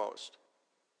foremost.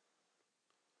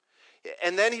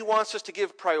 And then he wants us to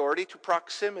give priority to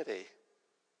proximity.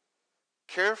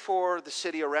 Care for the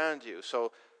city around you.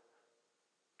 So,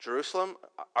 Jerusalem,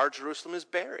 our Jerusalem is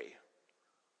Barrie.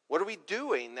 What are we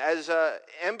doing as an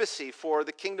embassy for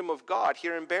the kingdom of God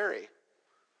here in Barrie?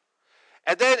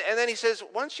 And then he says,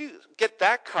 once you get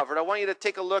that covered, I want you to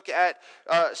take a look at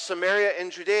Samaria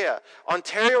and Judea,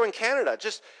 Ontario and Canada.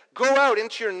 Just go out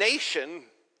into your nation.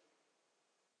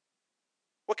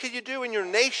 What can you do in your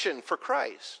nation for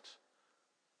Christ?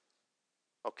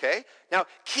 Okay? Now,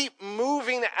 keep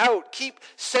moving out. Keep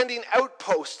sending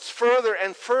outposts further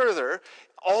and further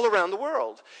all around the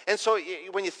world. And so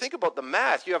when you think about the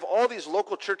math, you have all these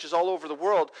local churches all over the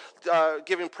world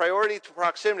giving priority to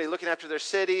proximity, looking after their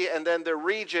city and then their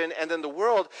region and then the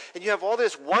world. And you have all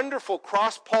this wonderful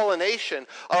cross-pollination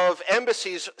of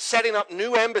embassies setting up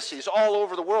new embassies all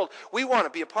over the world. We want to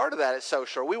be a part of that at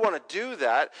Southshore. We want to do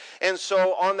that. And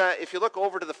so on that, if you look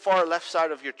over to the far left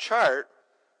side of your chart,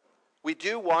 we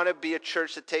do want to be a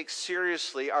church that takes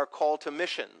seriously our call to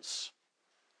missions.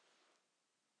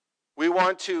 We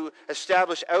want to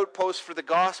establish outposts for the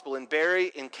gospel in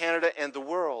Barrie, in Canada, and the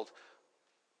world.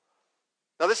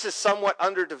 Now, this is somewhat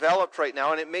underdeveloped right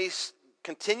now, and it may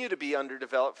continue to be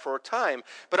underdeveloped for a time.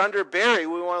 But under Barrie,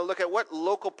 we want to look at what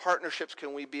local partnerships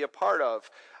can we be a part of.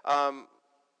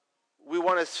 We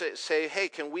want to say, hey,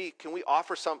 can we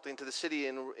offer something to the city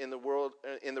in the world,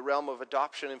 in the realm of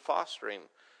adoption and fostering?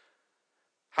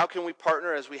 How can we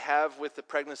partner as we have with the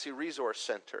Pregnancy Resource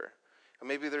Center? And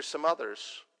maybe there's some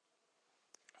others.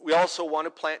 We also want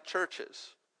to plant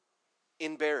churches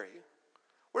in Barrie.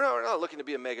 We're not looking to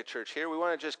be a mega church here. We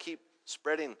want to just keep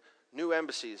spreading new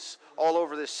embassies all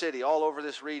over this city, all over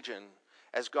this region,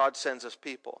 as God sends us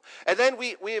people. And then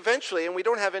we eventually, and we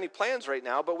don't have any plans right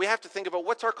now, but we have to think about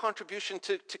what's our contribution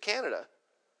to Canada.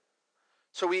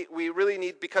 So we really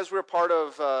need, because we're part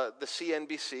of the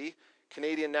CNBC,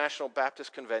 Canadian National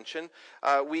Baptist Convention,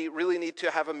 we really need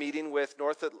to have a meeting with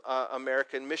North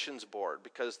American Missions Board,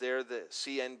 because they're the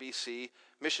CNBC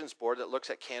Missions Board that looks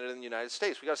at Canada and the United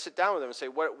States. We got to sit down with them and say,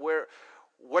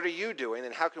 what are you doing,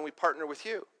 and how can we partner with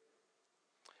you?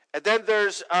 And then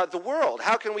there's the world.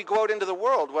 How can we go out into the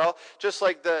world? Well, just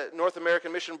like the North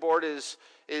American Mission Board is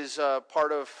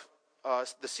part of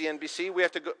the CNBC, we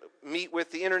have to meet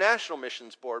with the International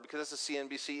Missions Board, because that's the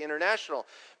CNBC International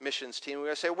Missions team. We're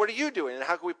going to say, what are you doing, and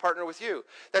how can we partner with you?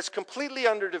 That's completely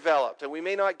underdeveloped, and we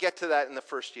may not get to that in the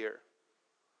first year.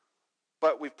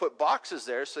 But we've put boxes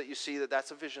there so that you see that that's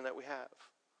a vision that we have.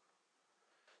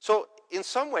 So in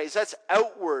some ways, that's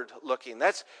outward looking.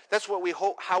 That's what we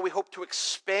hope, how we hope to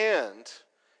expand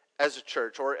as a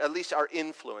church, or at least our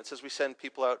influence as we send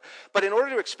people out. But in order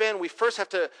to expand, we first have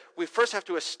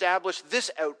to establish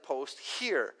this outpost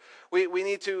here. We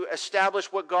need to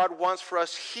establish what God wants for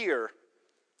us here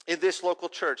in this local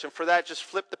church. And for that, just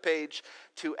flip the page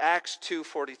to Acts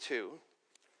 2:42.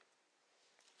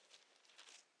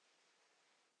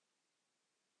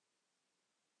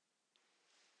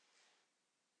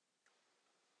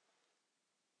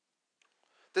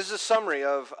 This is a summary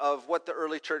of what the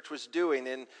early church was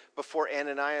doing before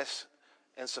Ananias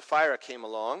and Sapphira came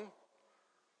along.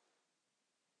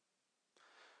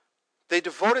 They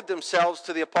devoted themselves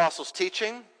to the apostles'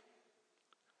 teaching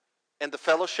and the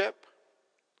fellowship,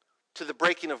 to the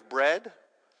breaking of bread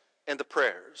and the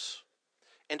prayers.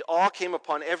 And awe came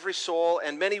upon every soul,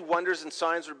 and many wonders and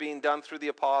signs were being done through the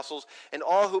apostles. And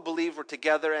all who believed were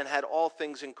together and had all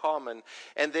things in common.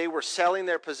 And they were selling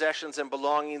their possessions and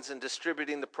belongings and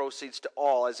distributing the proceeds to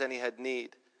all as any had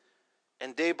need.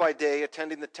 And day by day,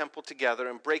 attending the temple together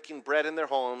and breaking bread in their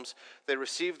homes, they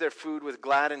received their food with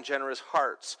glad and generous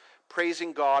hearts,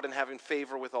 praising God and having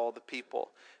favor with all the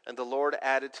people. And the Lord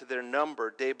added to their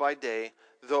number day by day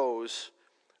those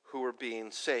who were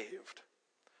being saved.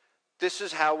 This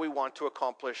is how we want to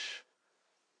accomplish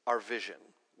our vision.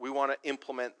 We want to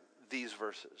implement these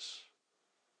verses.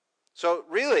 So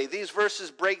really, these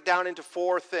verses break down into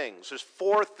four things. There's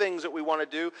four things that we want to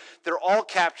do. They're all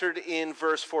captured in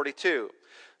verse 42.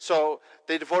 So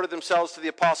they devoted themselves to the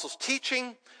apostles'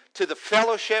 teaching, to the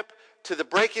fellowship, to the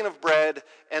breaking of bread,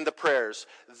 and the prayers.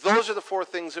 Those are the four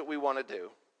things that we want to do.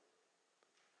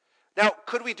 Now,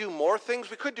 could we do more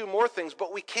things? We could do more things,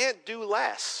 but we can't do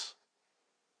less.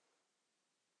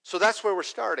 So that's where we're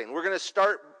starting. We're going to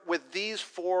start with these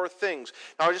four things.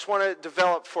 Now I just want to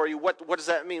develop for you, what does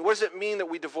that mean? What does it mean that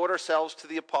we devote ourselves to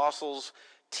the apostles'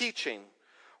 teaching?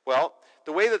 Well,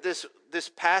 the way that this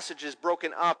passage is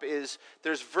broken up is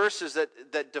there's verses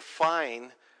that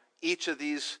define each of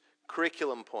these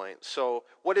curriculum points. So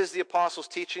what is the apostles'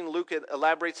 teaching? Luke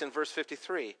elaborates in verse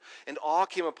 53. And awe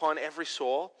came upon every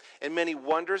soul, and many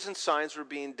wonders and signs were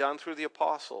being done through the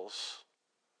apostles.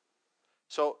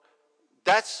 So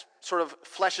that's sort of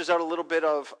fleshes out a little bit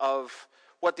of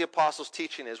what the apostles'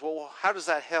 teaching is. Well, how does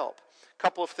that help? A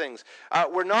couple of things.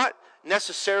 We're not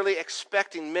necessarily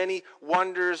expecting many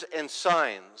wonders and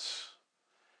signs.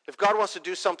 If God wants to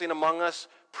do something among us,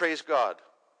 praise God.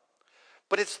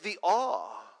 But it's the awe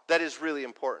that is really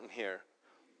important here.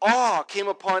 Awe came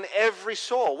upon every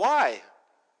soul. Why?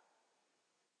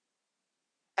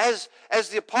 As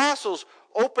the apostles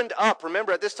opened up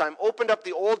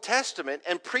the Old Testament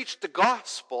and preached the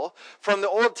gospel from the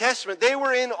Old Testament, they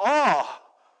were in awe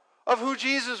of who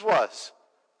Jesus was.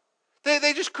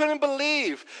 They just couldn't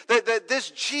believe that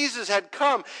this Jesus had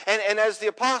come. And as the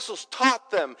apostles taught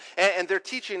them, and their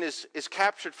teaching is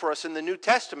captured for us in the New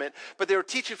Testament, but they were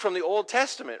teaching from the Old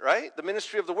Testament, right? The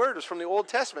ministry of the word was from the Old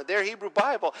Testament, their Hebrew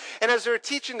Bible. And as they're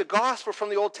teaching the gospel from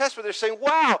the Old Testament, they're saying,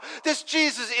 wow, this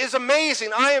Jesus is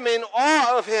amazing. I am in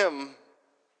awe of him.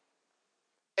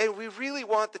 And we really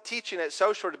want the teaching at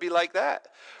Southshore to be like that.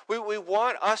 We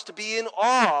want us to be in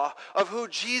awe of who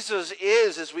Jesus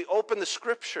is as we open the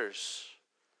scriptures.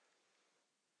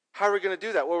 How are we going to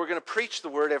do that? Well, we're going to preach the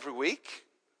word every week.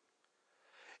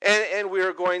 And we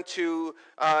are going to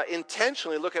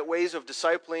intentionally look at ways of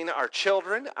discipling our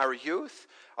children, our youth,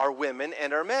 our women,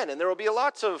 and our men. And there will be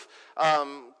lots of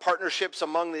partnerships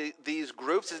among these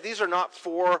groups. These are not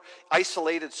four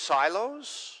isolated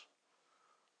silos.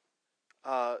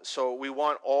 So we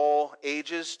want all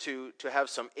ages to have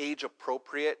some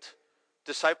age-appropriate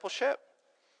discipleship.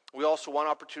 We also want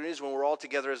opportunities when we're all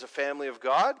together as a family of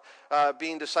God,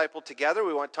 being discipled together.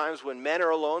 We want times when men are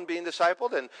alone being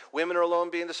discipled and women are alone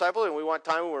being discipled. And we want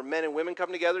time where men and women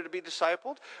come together to be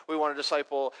discipled. We want to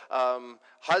disciple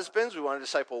husbands. We want to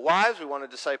disciple wives. We want to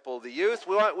disciple the youth.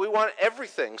 We want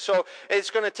everything. So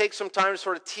it's going to take some time to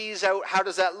sort of tease out, how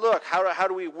does that look? How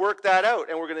do we work that out?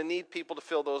 And we're going to need people to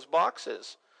fill those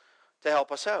boxes to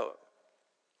help us out.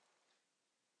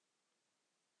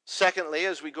 Secondly,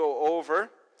 as we go over,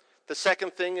 the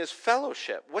second thing is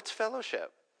fellowship. What's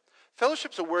fellowship?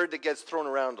 Fellowship's a word that gets thrown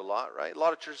around a lot, right? A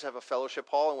lot of churches have a fellowship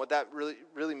hall, and what that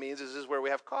really means is where we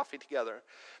have coffee together.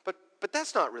 But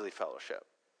that's not really fellowship.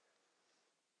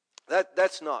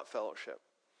 That's not fellowship.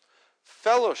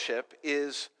 Fellowship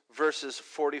is verses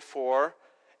 44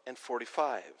 and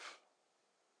 45.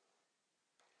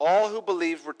 All who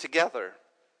believed were together,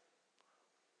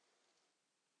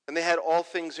 and they had all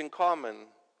things in common.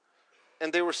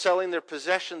 And they were selling their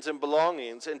possessions and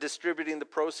belongings and distributing the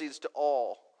proceeds to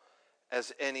all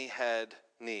as any had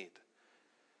need.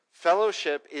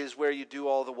 Fellowship is where you do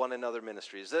all the one another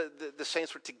ministries. The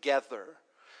saints were together.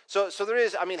 So there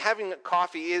is, having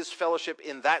coffee is fellowship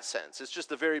in that sense. It's just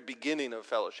the very beginning of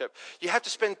fellowship. You have to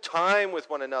spend time with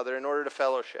one another in order to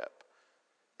fellowship.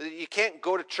 You can't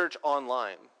go to church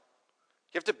online.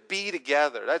 You have to be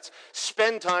together. That's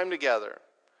spend time together.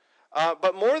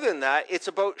 But more than that, it's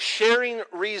about sharing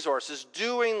resources,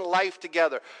 doing life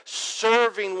together,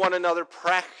 serving one another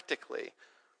practically.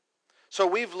 So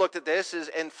we've looked at this,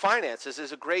 and finances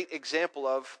is a great example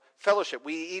of fellowship.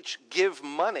 We each give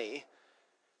money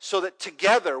so that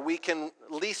together we can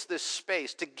lease this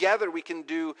space. Together we can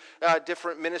do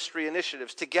different ministry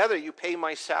initiatives. Together you pay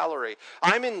my salary.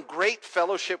 I'm in great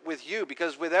fellowship with you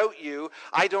because without you,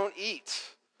 I don't eat.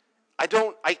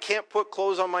 I can't put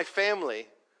clothes on my family.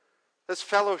 That's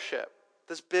fellowship.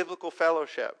 That's biblical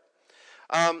fellowship.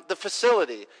 The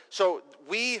facility. So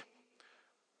we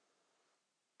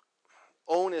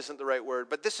own isn't the right word,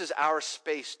 but this is our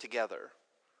space together.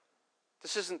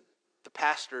 This isn't the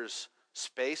pastor's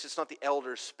space. It's not the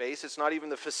elder's space. It's not even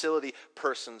the facility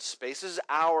person's space. This is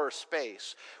our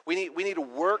space. We need to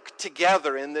work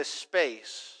together in this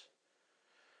space.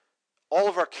 All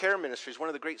of our care ministries, one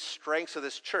of the great strengths of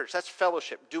this church, that's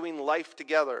fellowship, doing life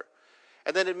together.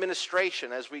 And then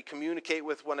administration, as we communicate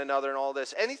with one another and all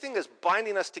this. Anything that's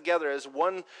binding us together as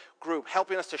one group,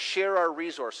 helping us to share our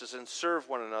resources and serve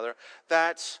one another,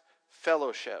 that's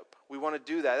fellowship. We want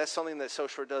to do that. That's something that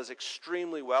Southshore does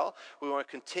extremely well. We want to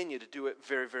continue to do it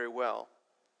very, very well.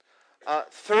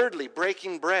 Thirdly,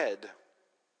 breaking bread.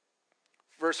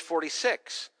 Verse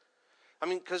 46.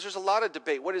 Because there's a lot of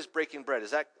debate. What is breaking bread? Is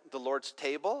that the Lord's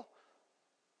table?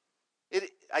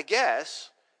 I guess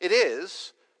it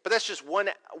is. But that's just one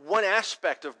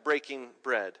aspect of breaking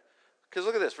bread. Because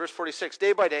look at this, verse 46.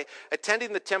 Day by day,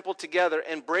 attending the temple together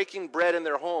and breaking bread in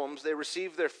their homes, they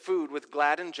received their food with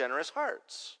glad and generous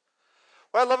hearts.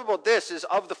 What I love about this is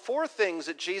of the four things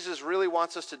that Jesus really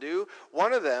wants us to do,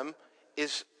 one of them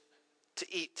is to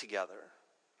eat together.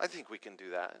 I think we can do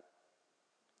that.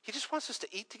 He just wants us to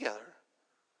eat together.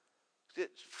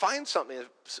 Find something, a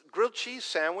grilled cheese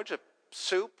sandwich, a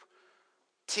soup,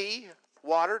 tea,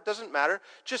 water, doesn't matter.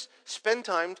 Just spend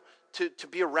time to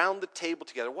be around the table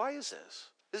together. Why is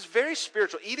this? This is very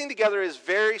spiritual. Eating together is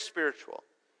very spiritual.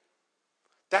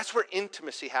 That's where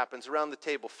intimacy happens, around the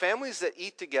table. Families that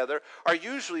eat together are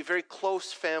usually very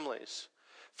close families.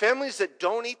 Families that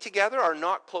don't eat together are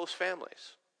not close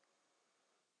families.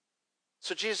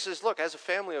 So Jesus says, look, as a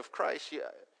family of Christ,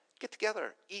 get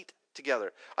together, eat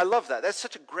together. I love that. That's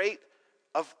such a great,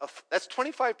 that's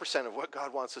 25% of what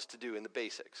God wants us to do in the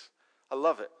basics. I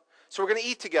love it. So we're going to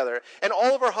eat together. And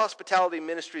all of our hospitality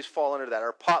ministries fall under that.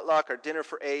 Our potluck, our dinner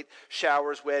for 8,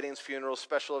 showers, weddings, funerals,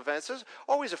 special events. There's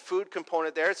always a food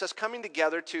component there. It's us coming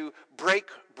together to break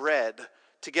bread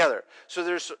together. So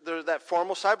there's that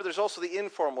formal side, but there's also the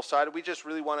informal side. We just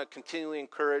really want to continually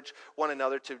encourage one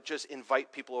another to just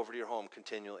invite people over to your home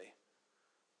continually.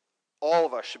 All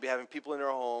of us should be having people in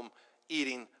our home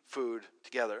eating food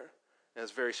together. And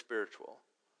it's very spiritual.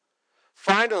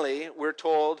 Finally, we're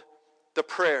told the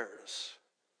prayers.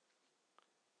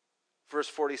 Verse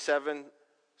 47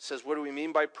 says, what do we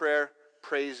mean by prayer?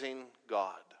 Praising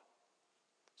God.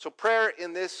 So prayer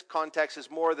in this context is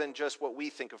more than just what we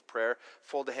think of prayer.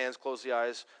 Fold the hands, close the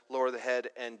eyes, lower the head,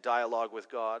 and dialogue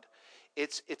with God.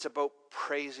 It's about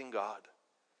praising God.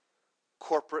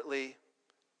 Corporately,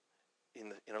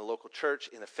 in a local church,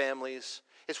 in the families.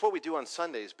 It's what we do on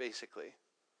Sundays, basically.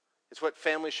 It's what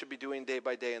families should be doing day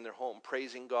by day in their home,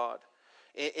 praising God.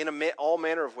 In all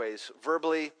manner of ways,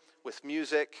 verbally, with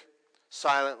music,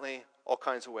 silently, all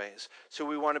kinds of ways. So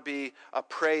we want to be a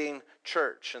praying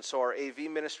church. And so our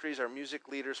AV ministries, our music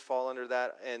leaders fall under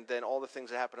that, and then all the things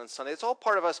that happen on Sunday. It's all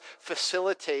part of us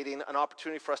facilitating an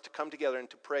opportunity for us to come together and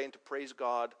to pray and to praise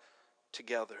God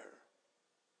together.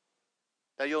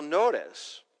 Now you'll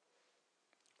notice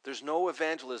there's no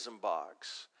evangelism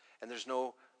box, and there's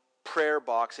no prayer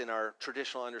box in our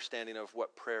traditional understanding of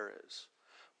what prayer is.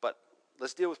 But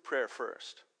let's deal with prayer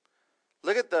first.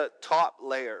 Look at the top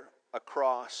layer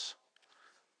across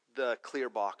the clear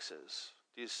boxes.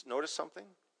 Do you notice something?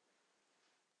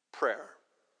 Prayer.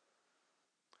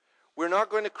 We're not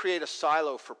going to create a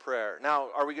silo for prayer. Now,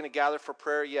 are we going to gather for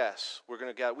prayer? Yes, we're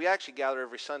going to gather. We actually gather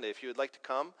every Sunday. If you would like to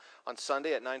come on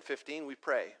Sunday at 9:15, we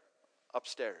pray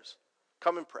upstairs.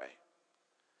 Come and pray.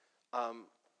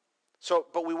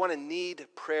 But we want to knead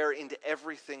prayer into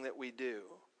everything that we do.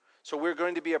 So we're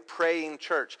going to be a praying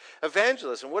church.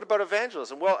 Evangelism. What about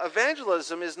evangelism? Well,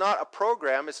 evangelism is not a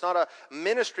program. It's not a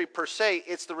ministry per se.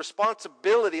 It's the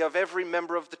responsibility of every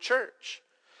member of the church.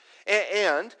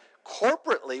 And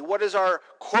corporately, what is our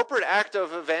corporate act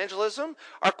of evangelism?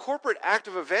 Our corporate act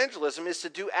of evangelism is to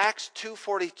do Acts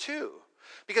 2:42.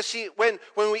 Because see, when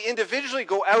we individually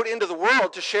go out into the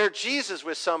world to share Jesus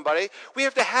with somebody, we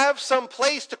have to have some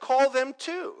place to call them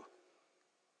to.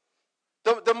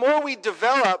 The more we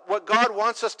develop what God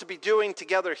wants us to be doing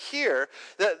together here,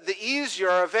 the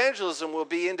easier our evangelism will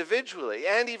be individually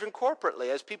and even corporately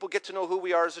as people get to know who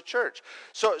we are as a church.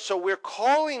 So we're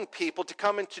calling people to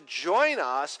come and to join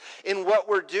us in what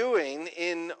we're doing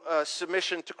in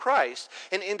submission to Christ.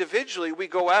 And individually we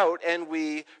go out and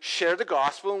we share the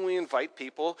gospel and we invite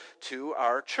people to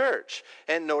our church.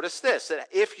 And notice this, that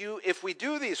if we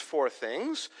do these four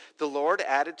things, the Lord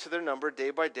added to their number day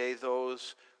by day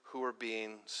those who are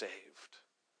being saved.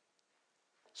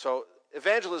 So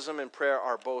evangelism and prayer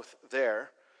are both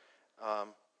there,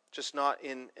 just not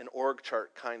in an org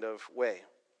chart kind of way.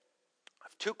 I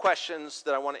have two questions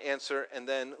that I want to answer, and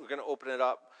then we're going to open it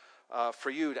up for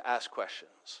you to ask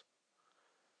questions.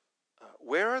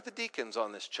 Where are the deacons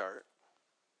on this chart?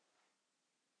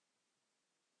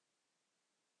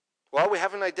 Well, we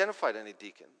haven't identified any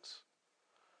deacons.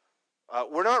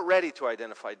 We're not ready to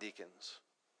identify deacons.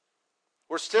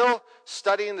 We're still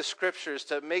studying the scriptures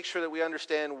to make sure that we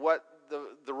understand what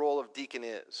the role of deacon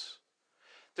is.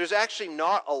 There's actually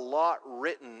not a lot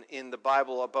written in the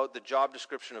Bible about the job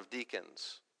description of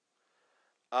deacons.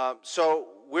 So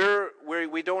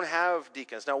we don't have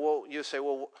deacons. Now, you say,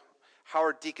 well, how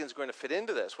are deacons going to fit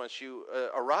into this once you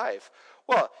arrive?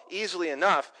 Well, easily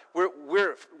enough,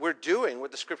 we're doing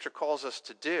what the scripture calls us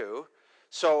to do.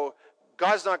 So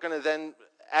God's not going to then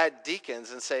add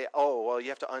deacons and say, oh, well, you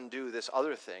have to undo this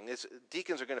other thing.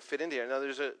 Deacons are going to fit into here. Now,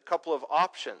 there's a couple of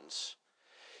options.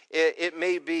 It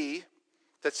may be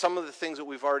that some of the things that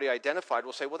we've already identified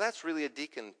will say, well, that's really a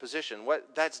deacon position.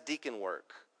 That's deacon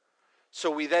work.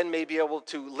 So we then may be able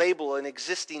to label an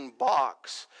existing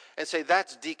box and say,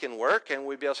 that's deacon work, and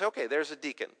we'd be able to say, okay, there's a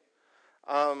deacon.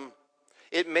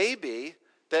 It may be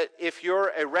that if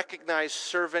you're a recognized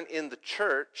servant in the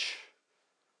church,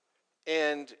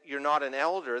 and you're not an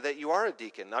elder, that you are a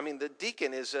deacon. I mean, the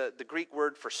deacon is the Greek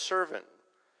word for servant.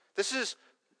 This is,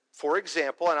 for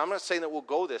example, and I'm not saying that we'll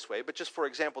go this way, but just for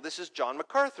example, this is John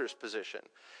MacArthur's position.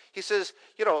 He says,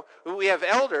 we have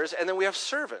elders and then we have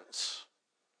servants.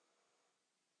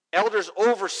 Elders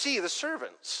oversee the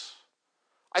servants.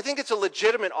 I think it's a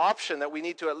legitimate option that we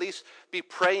need to at least be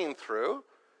praying through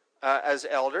as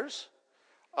elders.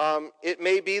 It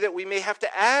may be that we may have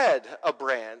to add a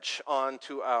branch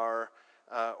onto our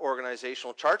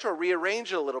organizational chart or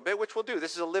rearrange it a little bit, which we'll do.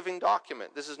 This is a living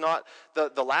document. This is not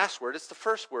the last word. It's the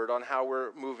first word on how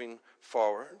we're moving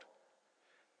forward.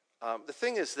 The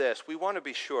thing is this: we want to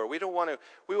be sure. We do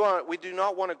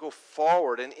not want to go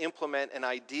forward and implement an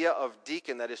idea of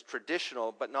deacon that is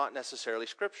traditional but not necessarily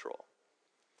scriptural.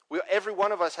 Every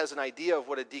one of us has an idea of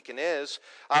what a deacon is.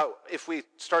 If we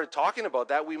started talking about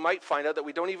that, we might find out that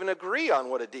we don't even agree on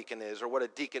what a deacon is or what a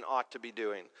deacon ought to be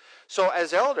doing. So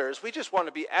as elders, we just want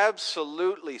to be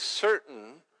absolutely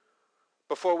certain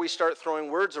before we start throwing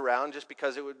words around, just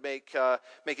because it would make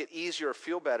it easier or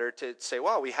feel better to say,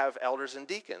 well, we have elders and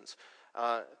deacons.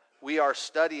 We are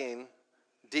studying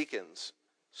deacons.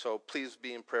 So please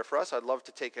be in prayer for us. I'd love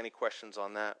to take any questions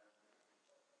on that.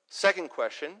 Second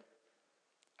question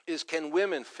is, can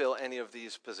women fill any of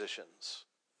these positions?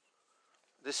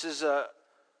 This is a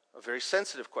very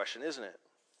sensitive question, isn't it?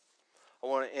 I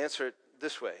want to answer it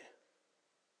this way.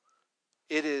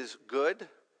 It is good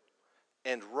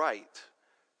and right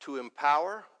to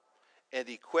empower and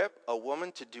equip a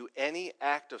woman to do any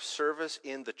act of service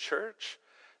in the church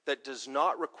that does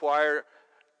not require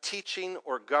teaching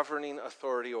or governing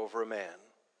authority over a man.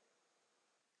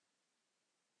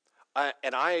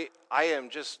 I am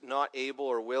just not able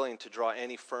or willing to draw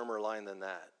any firmer line than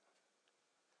that.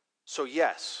 So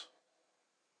yes,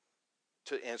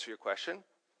 to answer your question,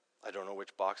 I don't know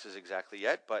which boxes exactly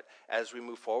yet, but as we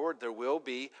move forward, there will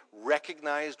be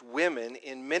recognized women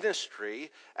in ministry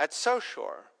at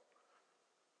Southshore.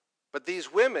 But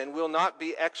these women will not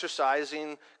be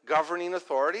exercising governing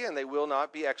authority, and they will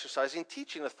not be exercising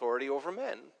teaching authority over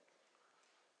men.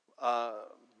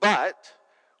 But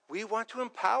we want to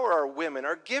empower our women,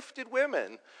 our gifted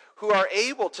women, who are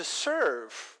able to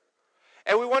serve.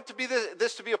 And we want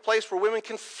this to be a place where women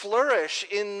can flourish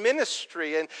in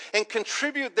ministry and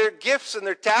contribute their gifts and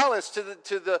their talents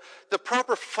to the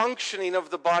proper functioning of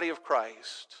the body of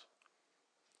Christ.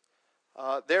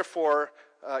 Therefore,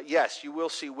 yes, you will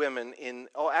see women in...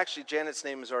 Oh, actually, Janet's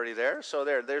name is already there. So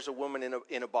there's a woman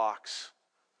in a box.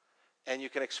 And you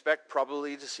can expect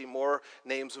probably to see more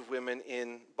names of women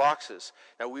in boxes.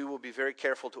 Now, we will be very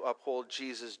careful to uphold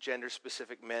Jesus'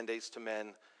 gender-specific mandates to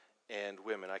men and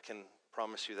women. I can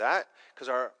promise you that, because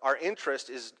our interest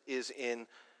is in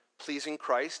pleasing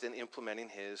Christ and implementing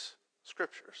his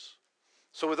scriptures.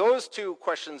 So with those two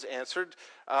questions answered,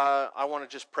 I want to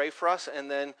just pray for us,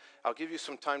 and then I'll give you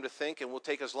some time to think, and we'll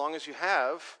take as long as you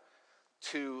have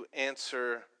to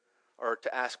answer or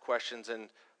to ask questions, and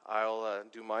I'll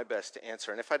do my best to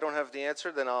answer. And if I don't have the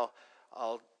answer, then I'll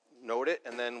note it,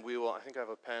 and then we will, I think I have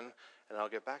a pen, and I'll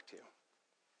get back to you.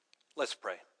 Let's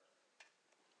pray.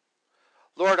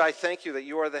 Lord, I thank you that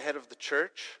you are the head of the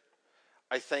church.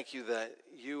 I thank you that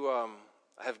you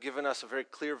have given us a very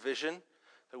clear vision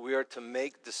that we are to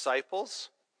make disciples.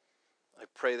 I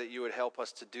pray that you would help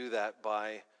us to do that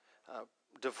by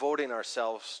devoting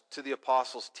ourselves to the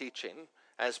apostles' teaching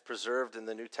as preserved in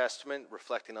the New Testament,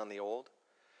 reflecting on the Old,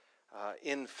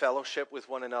 in fellowship with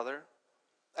one another,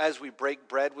 as we break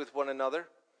bread with one another,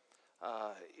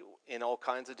 in all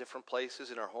kinds of different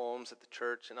places, in our homes, at the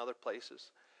church, and other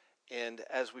places, and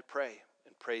as we pray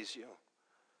and praise you.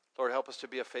 Lord, help us to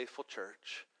be a faithful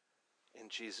church. In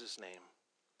Jesus' name,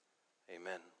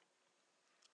 amen.